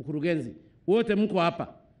 mkurugenzi, wote mko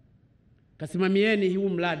hapa. Kasimamieni huu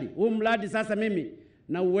mradi. Huu mradi sasa mimi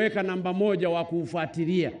na uweka namba 1 wa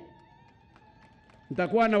kuufuatilia.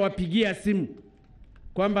 Nitakuwa nawapigia simu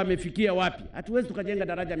kwamba amefikia wapi. Hatuwezi tukajenga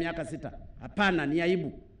daraja miaka 6. Hapana, ni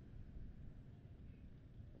aibu.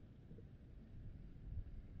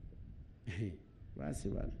 Basi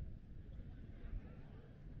bwana.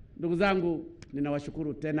 Ndugu zangu,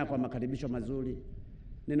 ninawashukuru tena kwa makaribisho mazuri.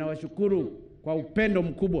 Ninawashukuru kwa upendo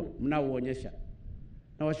mkubwa mnaoonyesha.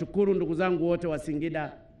 Nawashukuru ndugu zangu wote wa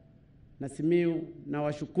Singida na Simiyu,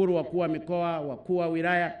 nawashukuru wakuu wa mikoa, wakuu wa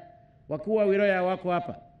wilaya. Wakuu wa wilaya wako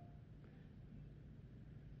hapa.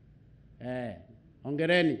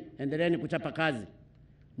 Hongereni, endeleeni kuchapa kazi.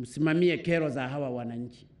 Msimamie kero za hawa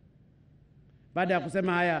wananchi. Baada ya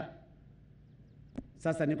kusema haya,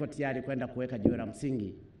 sasa niko tayari kwenda kuweka jiwe la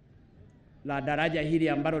msingi la daraja hili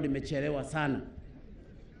ambalo limechelewa sana.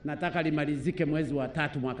 Nataka limalizike mwezi wa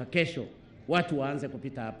 3 mwaka kesho, watu waanze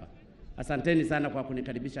kupita hapa. Asanteni sana kwa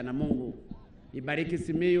kunikaribisha, na Mungu ibariki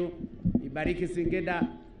Simiyu, ibariki Singida,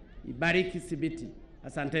 ibariki Sibiti.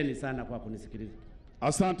 Asanteni sana kwa kunisikiliza.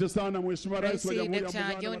 Asante sana Mheshimiwa Rais wa Jamhuri ya Muungano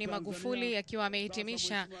wa Tanzania Magufuli akiwa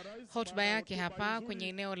amehitimisha hotuba yake hapa kwenye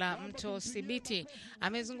eneo la Mto Sibiti.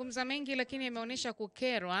 Amezungumza mengi, lakini ameonyesha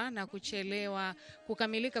kukerwa na kuchelewa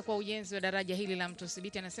kukamilika kwa ujenzi wa daraja hili la Mto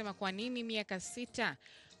Sibiti. Anasema kwa nini miaka 6?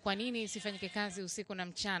 Kwa nini isifanyike kazi usiku na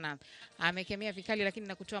mchana? Amekemea vikali lakini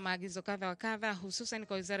na kutoa maagizo kadha wa kadha, hususan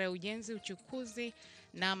kwa Wizara ya Ujenzi, Uchukuzi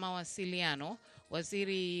na Mawasiliano.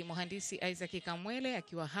 Waziri Mhandisi Isaac Kamwele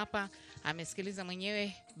akiwa hapa amesikiliza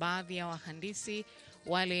mwenyewe baadhi ya wahandisi,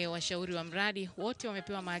 wale washauri wa mradi, wote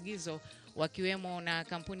wamepewa maagizo wakiwemo na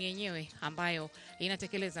kampuni yenyewe ambayo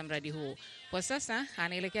inatekeleza mradi huu. Kwa sasa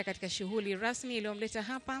anaelekea katika shughuli rasmi iliyomleta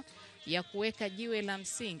hapa ya kuweka jiwe la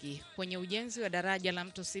msingi kwenye ujenzi wa daraja la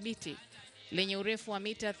Mto Sibiti lenye urefu wa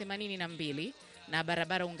mita 82 na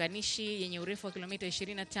barabara unganishi yenye urefu wa kilomita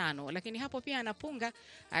 25. Lakini hapo pia anapunga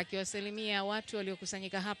akiwasalimia watu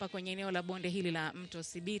waliokusanyika hapa kwenye eneo la bonde hili la Mto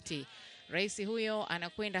Sibiti. Rais huyo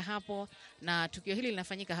anakwenda hapo, na tukio hili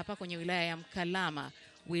linafanyika hapa kwenye wilaya ya Mkalama,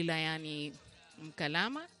 wilayani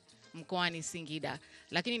Mkalama, mkoani Singida.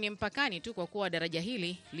 Lakini ni mpakani tu kwa kuwa daraja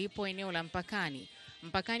hili lipo eneo la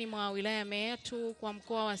mpakani mwa wilaya Meatu kwa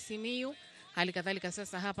mkoa wa Simiyu. Hali kadhalika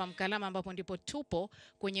sasa hapa Mkalama ambapo ndipo tupo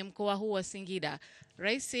kwenye mkoa huu wa Singida.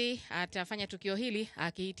 Rais atafanya tukio hili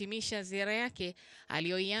akihitimisha ziara yake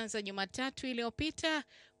aliyoianza Jumatatu iliyopita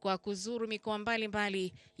kwa kuzuru mikoa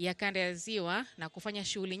mbalimbali ya kanda ya Ziwa na kufanya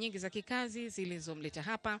shughuli nyingi za kikazi zilizomleta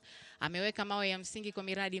hapa. Ameweka mawe ya msingi kwa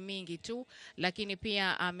miradi mingi tu, lakini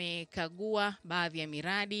pia amekagua baadhi ya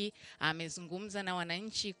miradi, amezungumza na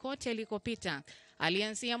wananchi kote alikopita.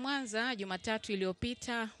 Alianzia Mwanza Jumatatu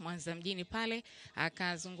iliyopita, Mwanza mjini pale,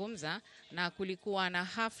 akazungumza na kulikuwa na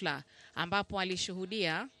hafla ambapo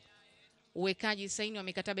alishuhudia uwekaji saini wa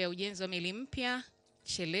mikataba ya ujenzi wa meli mpya,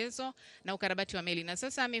 chelezo na ukarabati wa meli. Na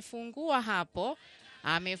sasa amefungua hapo,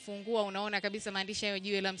 unaona kabisa maandishi ya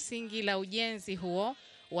jiwe la msingi la ujenzi huo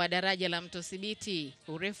wa daraja la Mto Sibiti,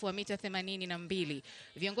 urefu wa mita 82.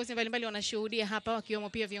 Viongozi mbalimbali wanashuhudia hapa, wakiwemo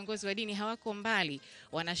pia viongozi wa dini hawako mbali,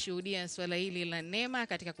 wanashuhudia swala hili la neema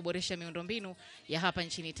katika kuboresha miundombinu ya hapa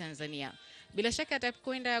nchini Tanzania. Bila shaka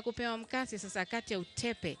atakwenda kupewa mkasi sasa kati ya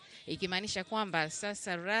utepe, ikimaanisha kwamba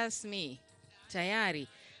sasa rasmi tayari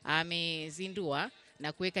amezindua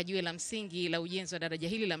na kuweka jiwe la msingi la ujenzi wa daraja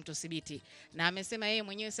hili la Mto Sibiti. Na amesema yeye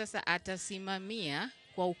mwenyewe sasa atasimamia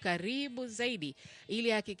kwa ukaribu zaidi ili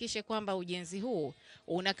hakikishe kwamba ujenzi huu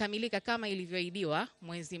unakamilika kama ilivyoahidiwa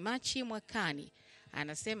mwezi Machi mwakani.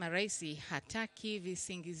 Anasema rais hataki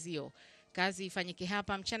visingizio. Kazi ifanyike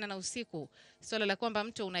hapa mchana na usiku. Swala la kwamba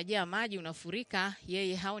mto unajaa maji unafurika,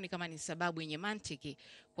 yeye haoni kama ni sababu yenye mantiki.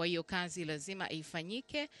 Kwa hiyo kazi lazima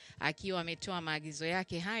ifanyike, akiwa ametoa maagizo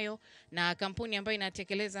yake hayo. Na kampuni ambayo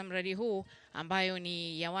inatekeleza mradi huu ambayo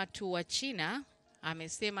ni ya watu wa China,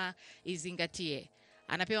 amesema izingatie.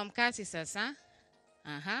 Anapewa mkasi sasa.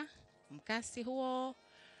 Mkasi huo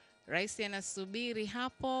rais anasubiri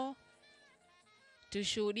hapo.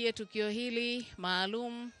 Tushuhudie tukio hili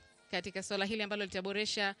maalum katika swala hili ambalo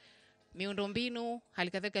litaboresha miundombinu,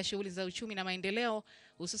 halikadhalika shughuli za uchumi na maendeleo,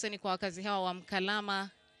 hususan kwa wakazi hawa wa Mkalama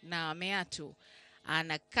na Meatu.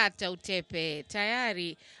 Anakata utepe.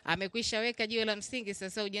 Tayari amekwisha weka jiwe la msingi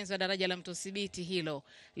sasa ujenzi wa daraja la Mto Sibiti hilo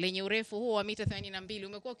lenye urefu huo wa mita 82.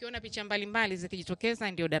 Umekuwa ukiona picha mbalimbali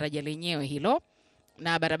zikijitokeza, ndio daraja lenyewe hilo.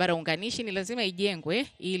 Na barabara unganishi ni lazima ijengwe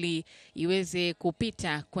ili iweze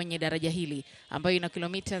kupita kwenye daraja hili ambayo ina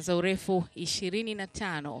kilomita za urefu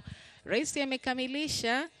 25. Rais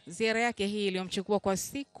amekamilisha ziara yake hii iliyomchukua kwa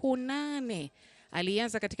siku 8.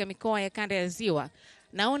 Alianza katika mikoa ya kanda ya Ziwa.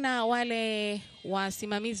 Naona wale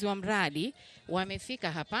wasimamizi wa mradi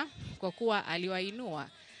wamefika hapa kwa kuwa aliwainua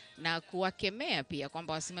na kuwakemea pia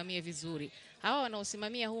kwamba wasimamie vizuri. Hawa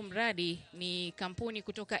wanaosimamia huu mradi ni kampuni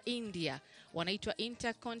kutoka India, wanaitwa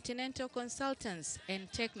Intercontinental Consultants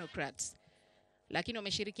and Technocrats. Lakini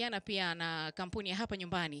wameshirikiana pia na kampuni ya hapa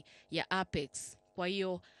nyumbani ya Apex. Kwa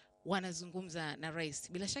hiyo wanazungumza na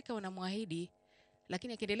rais. Bila shaka wanamwahidi,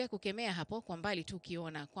 lakini akiendelea kukemea hapo kwa mbali tu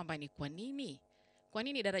ukiona kwamba ni kwa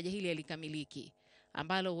nini daraja hili halikamiliki,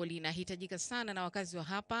 ambalo linahitajika sana na wakazi wa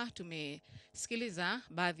hapa. Tumesikiliza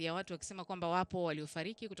baadhi ya watu wakisema kwamba wapo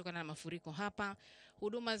waliofariki kutokana na mafuriko hapa.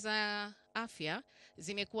 Huduma za afya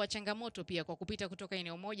zimekuwa changamoto pia kwa kupita kutoka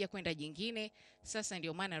eneo moja kwenda jingine. Sasa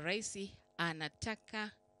ndio maana rais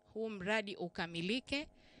anataka huu mradi ukamilike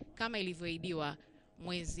kama ilivyoahidiwa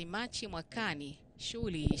mwezi Machi mwakani,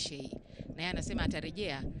 shughuli ishe. Na yeye anasema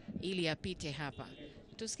atarejea ili apite hapa.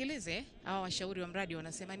 Tusikilize hawa washauri wa mradi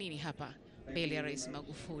wanasema nini hapa mbele ya Rais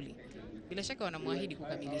Magufuli. Bila shaka wanamwahidi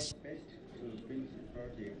kukamilisha.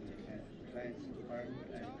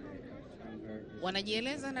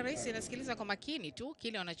 Wanajieleza na rais anasikiliza kwa makini tu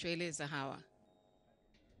kile wanachoeleza hawa.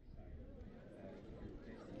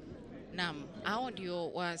 Naam, hao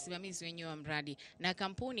ndio wasimamizi wenyewe wa mradi na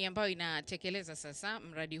kampuni ambayo inatekeleza sasa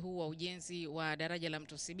mradi huu wa ujenzi wa daraja la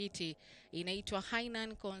Mto Sibiti inaitwa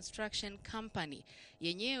Hainan Construction Company.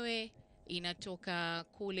 Yenyewe inatoka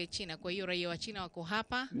kule China. Kwa hiyo raia wa China wako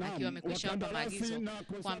hapa akiwa amekwisha mpa maagizo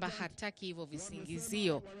kwamba hataki hivyo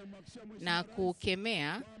visingizio na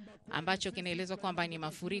kukemea ambacho kinaelezwa kwamba ni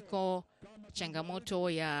mafuriko, changamoto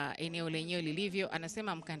ya eneo lenyewe lilivyo.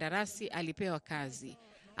 Anasema mkandarasi alipewa kazi,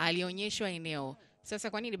 alionyeshwa eneo. Sasa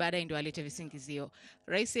kwa nini baadaye ndio alete visingizio?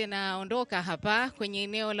 Rais anaondoka hapa kwenye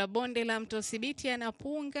eneo la bonde la Mto Sibiti,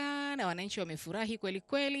 anapunga na wananchi wamefurahi kweli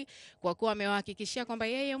kweli kwa kuwa amewahakikishia kwamba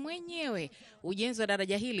yeye mwenyewe ujenzi wa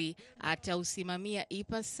daraja hili atausimamia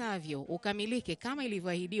ipasavyo ukamilike kama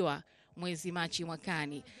ilivyoahidiwa mwezi Machi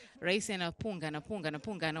mwakani. Rais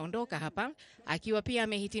anapunga, anaondoka hapa akiwa pia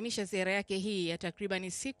amehitimisha ziara yake hii ya takriban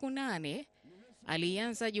siku 8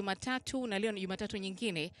 alianza Jumatatu na leo ni Jumatatu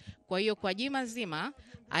nyingine. Kwa hiyo kwa juma zima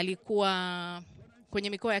alikuwa kwenye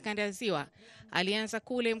mikoa ya kanda ya Ziwa. Alianza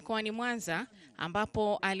kule mkoani Mwanza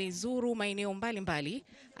ambapo alizuru maeneo mbalimbali,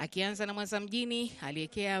 akianza na Mwanza mjini,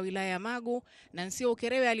 alielekea wilaya ya Magu na Nsio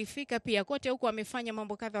Ukerewe alifika pia. Kote huko amefanya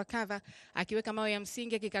mambo kadha wa kadha, akiweka mawe ya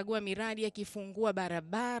msingi, akikagua miradi, akifungua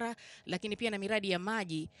barabara, lakini pia na miradi ya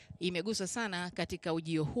maji imeguswa sana katika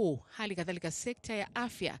ujio huu. Hali kadhalika sekta ya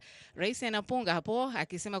afya. Rais anapunga hapo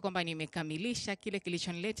akisema kwamba nimekamilisha kile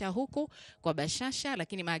kilichonileta huku kwa bashasha,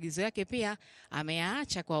 lakini maagizo yake pia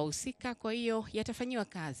ameyaacha kwa wahusika, kwa hiyo yatafanywa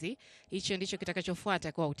kazi. Hicho ndicho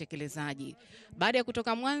kitakachofuata kwa utekelezaji. Baada ya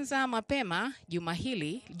kutoka Mwanza mapema juma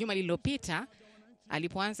lililopita,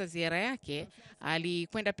 alipoanza ziara yake,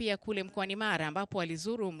 alikwenda pia kule mkoani Mara ambapo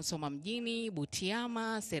alizuru Musoma mjini,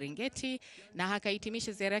 Butiama, Serengeti na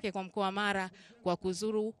akahitimisha ziara yake kwa mkoa wa Mara kwa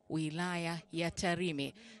kuzuru wilaya ya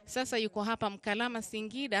Tarime. Sasa yuko hapa Mkalama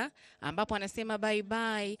Singida ambapo anasema bye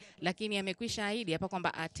bye, lakini amekwisha ahidi hapa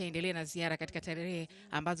kwamba ataendelea na ziara katika tarehe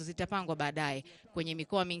ambazo zitapangwa baadaye kwenye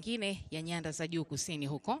mikoa mingine ya nyanda za juu kusini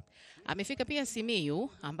huko. Amefika pia Simiyu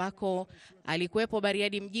ambako alikuwepo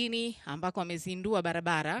Bariadi mjini ambako amezindua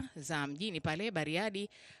barabara za mjini pale Bariadi,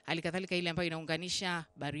 halikadhalika ile ambayo inaunganisha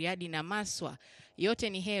Bariadi na Maswa. Yote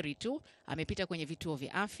ni heri tu. Amepita kwenye vituo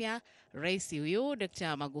vya afya. Rais huyu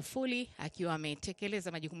Dr. Magufuli akiwa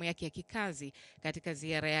ametekeleza majukumu yake ya kikazi katika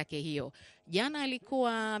ziara yake hiyo. Jana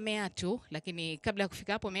alikuwa Meatu, lakini kabla ya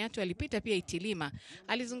kufika hapo Meatu alipita pia Itilima.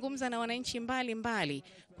 Alizungumza na wananchi mbalimbali.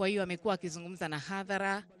 Kwa hiyo amekuwa akizungumza na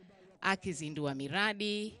hadhara, akizindua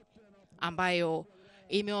miradi ambayo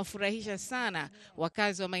imewafurahisha sana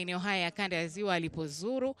wakazi wa maeneo haya ya kanda ya Ziwa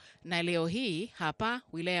alipozuru, na leo hii hapa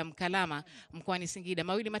wilaya ya Mkalama mkoani Singida.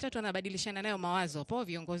 Mawili matatu anabadilishana nayo mawazo hapo,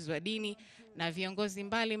 viongozi wa dini na viongozi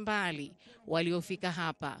mbalimbali waliofika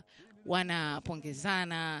hapa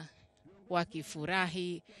wanapongezana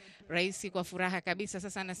wakifurahi. Rais kwa furaha kabisa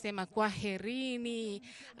sasa anasema kwaherini,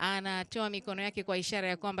 anatoa mikono yake kwa ishara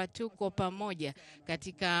ya kwamba tuko pamoja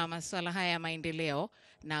katika masuala haya ya maendeleo.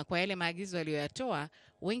 Na kwa yale maagizo aliyoyatoa,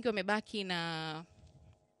 wengi wamebaki na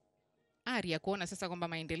ari ya kuona sasa kwamba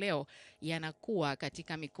maendeleo yanakuwa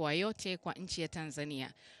katika mikoa yote kwa nchi ya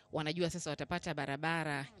Tanzania. Wanajua sasa watapata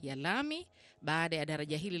barabara ya lami baada ya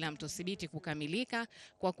daraja hili la Mto Sibiti kukamilika,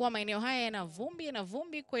 kwa kuwa maeneo haya yana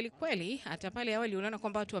vumbi kweli kweli. Hata pale awali unaona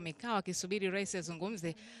kwamba watu wamekaa wakisubiri rais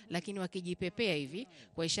azungumze, lakini wakijipepea hivi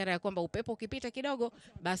kwa ishara ya kwamba upepo ukipita kidogo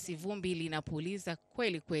basi vumbi linapuliza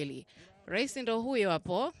kweli kweli. Rais ndo huyo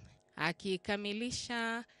hapo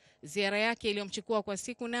akikamilisha ziara yake iliyomchukua kwa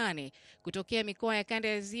siku 8 kutokea mikoa ya kanda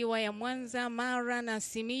ya Ziwa ya Mwanza, Mara na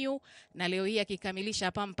Simiyu, na leo hii akikamilisha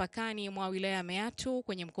hapa mpakani mwa wilaya ya Meatu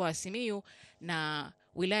kwenye mkoa wa Simiyu na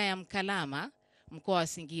wilaya ya Mkalama mkoa wa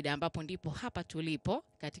Singida, ambapo ndipo hapa tulipo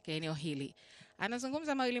katika eneo hili.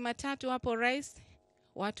 Anazungumza mawili matatu hapo rais,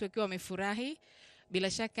 watu wakiwa wamefurahi,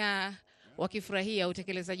 bila shaka wakifurahia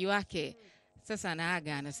utekelezaji wake. Sasa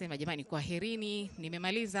anaaga, anasema jamani kwaherini,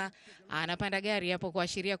 nimemaliza. Anapanda gari hapo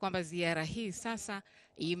kuashiria kwamba ziara hii sasa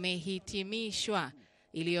imehitimishwa,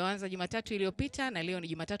 iliyoanza Jumatatu iliyopita na leo ni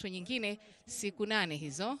Jumatatu nyingine, siku 8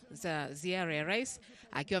 hizo za ziara ya rais,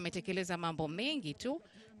 akiwa ametekeleza mambo mengi tu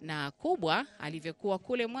na kubwa alivyokuwa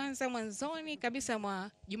kule Mwanza mwanzoni kabisa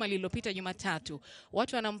mwa juma lililopita Jumatatu.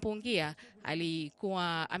 Watu wanampungia,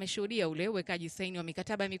 alikuwa ameshuhudia ule uwekaji saini wa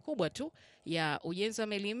mikataba mikubwa tu ya ujenzi wa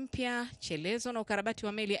meli mpya, chelezo na ukarabati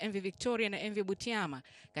wa meli ya MV Victoria na MV Butiama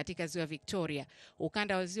katika ziwa Victoria.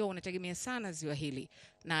 Ukanda wa ziwa unategemea sana ziwa hili,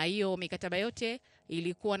 na hiyo mikataba yote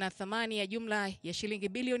ilikuwa na thamani ya jumla ya shilingi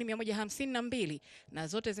bilioni 152 na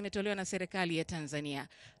zote zimetolewa na serikali ya Tanzania.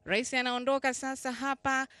 Rais anaondoka sasa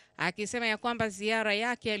hapa akisema ya kwamba ziara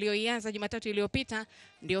yake aliyoianza Jumatatu iliyopita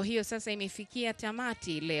ndio hiyo sasa imefikia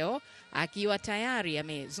tamati leo, akiwa tayari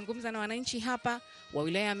amezungumza na wananchi hapa wa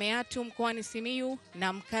wilaya ya Meatu mkoani Simiyu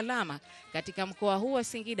na Mkalama katika mkoa huu wa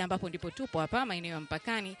Singida, ambapo ndipo tupo hapa maeneo ya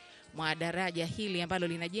mpakani mwa daraja hili ambalo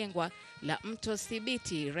linajengwa la Mto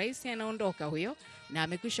Sibiti. Rais anaondoka huyo na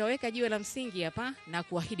amekwisha weka jiwe la msingi hapa na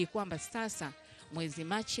kuahidi kwamba sasa mwezi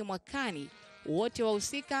Machi mwakani wote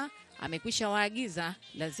wahusika amekwisha waagiza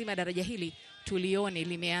lazima daraja hili tulione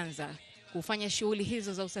limeanza kufanya shughuli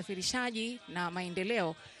hizo za usafirishaji na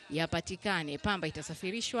maendeleo yapatikane. Pamba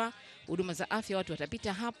itasafirishwa, huduma za afya watu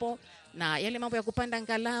watapita hapo, na yale mambo ya kupanda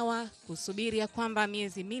ngalawa kusubiri ya kwamba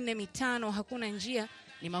miezi 4-5 hakuna njia,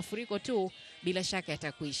 ni mafuriko tu, bila shaka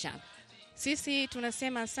yatakuisha. Sisi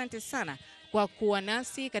tunasema asante sana kwa kuwa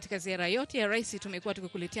nasi katika ziara yote ya rais. Tumekuwa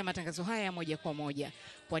tukikuletea matangazo haya moja kwa moja.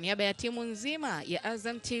 Kwa niaba ya timu nzima ya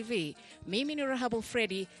Azam TV, mimi ni Rahabu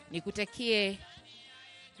Freddy, nikutakie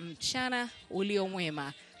mchana ulio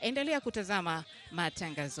mwema. Endelea kutazama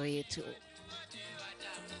matangazo yetu.